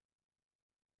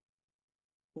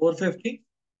 450।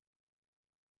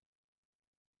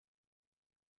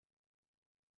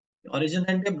 Original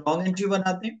entry wrong entry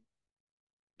बनाते हैं।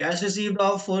 Cash received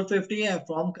of 450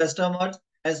 from customers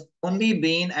has only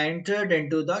been entered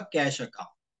into the cash account.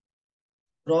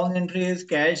 Wrong entry is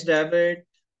cash debit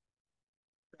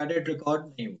credit record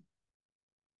नहीं हुआ।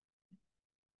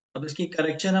 अब इसकी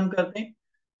correction हम करते हैं।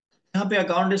 यहाँ पे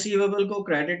अकाउंट रिसीवेबल को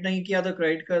क्रेडिट नहीं किया तो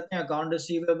क्रेडिट करते हैं। अकाउंट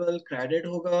रिसीवेबल क्रेडिट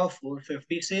होगा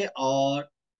 450 से, और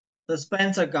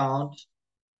सस्पेंस अकाउंट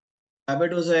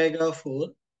डेबिट हो जाएगा 4।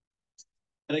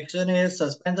 करेक्शन है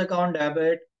suspense account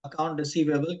debit, account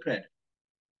receivable credit.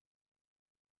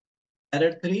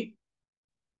 Error 3,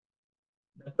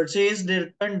 the purchase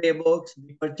return day books,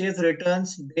 the purchase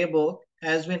returns day book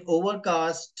has been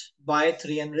overcast by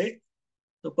 300।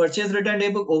 तो purchase return day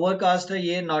book overcast है,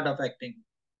 ये not affecting.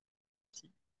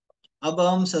 अब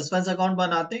हम suspense account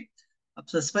बनाते हैं। अब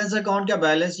suspense account का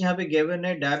balance यहाँ पे गिवन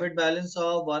है, debit balance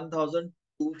of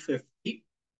 1250।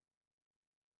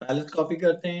 Balance copy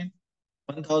करते हैं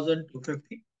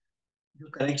 1250। जो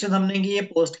करेक्शन हमने की ये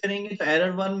पोस्ट करेंगे। तो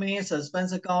एरर 1 में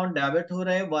सस्पेंस अकाउंट डेबिट हो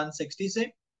रहा है 160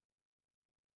 से,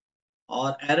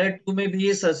 और एरर 2 में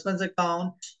भी सस्पेंस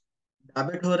अकाउंट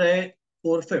डेबिट हो रहा है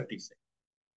 450 से।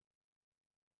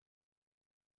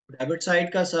 डेबिट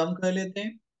साइड का सम कर लेते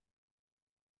हैं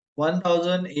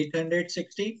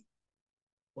 1860,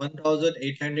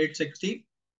 1860।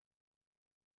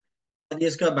 ये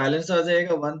इसका बैलेंस आ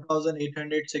जाएगा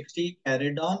 1860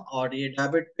 कैरिड ऑन, और ये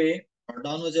डेबिट पे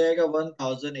डाउन हो जाएगा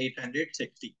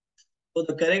 1860। तो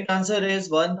the correct answer is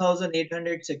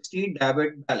 1860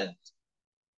 debit balance.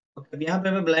 अब यहाँ पे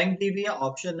हमें ब्लैंक दी हुई है,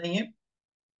 ऑप्शन नहीं है।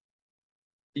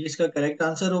 इसका करेक्ट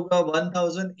आंसर होगा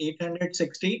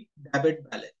 1860 डेबिट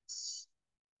बैलेंस।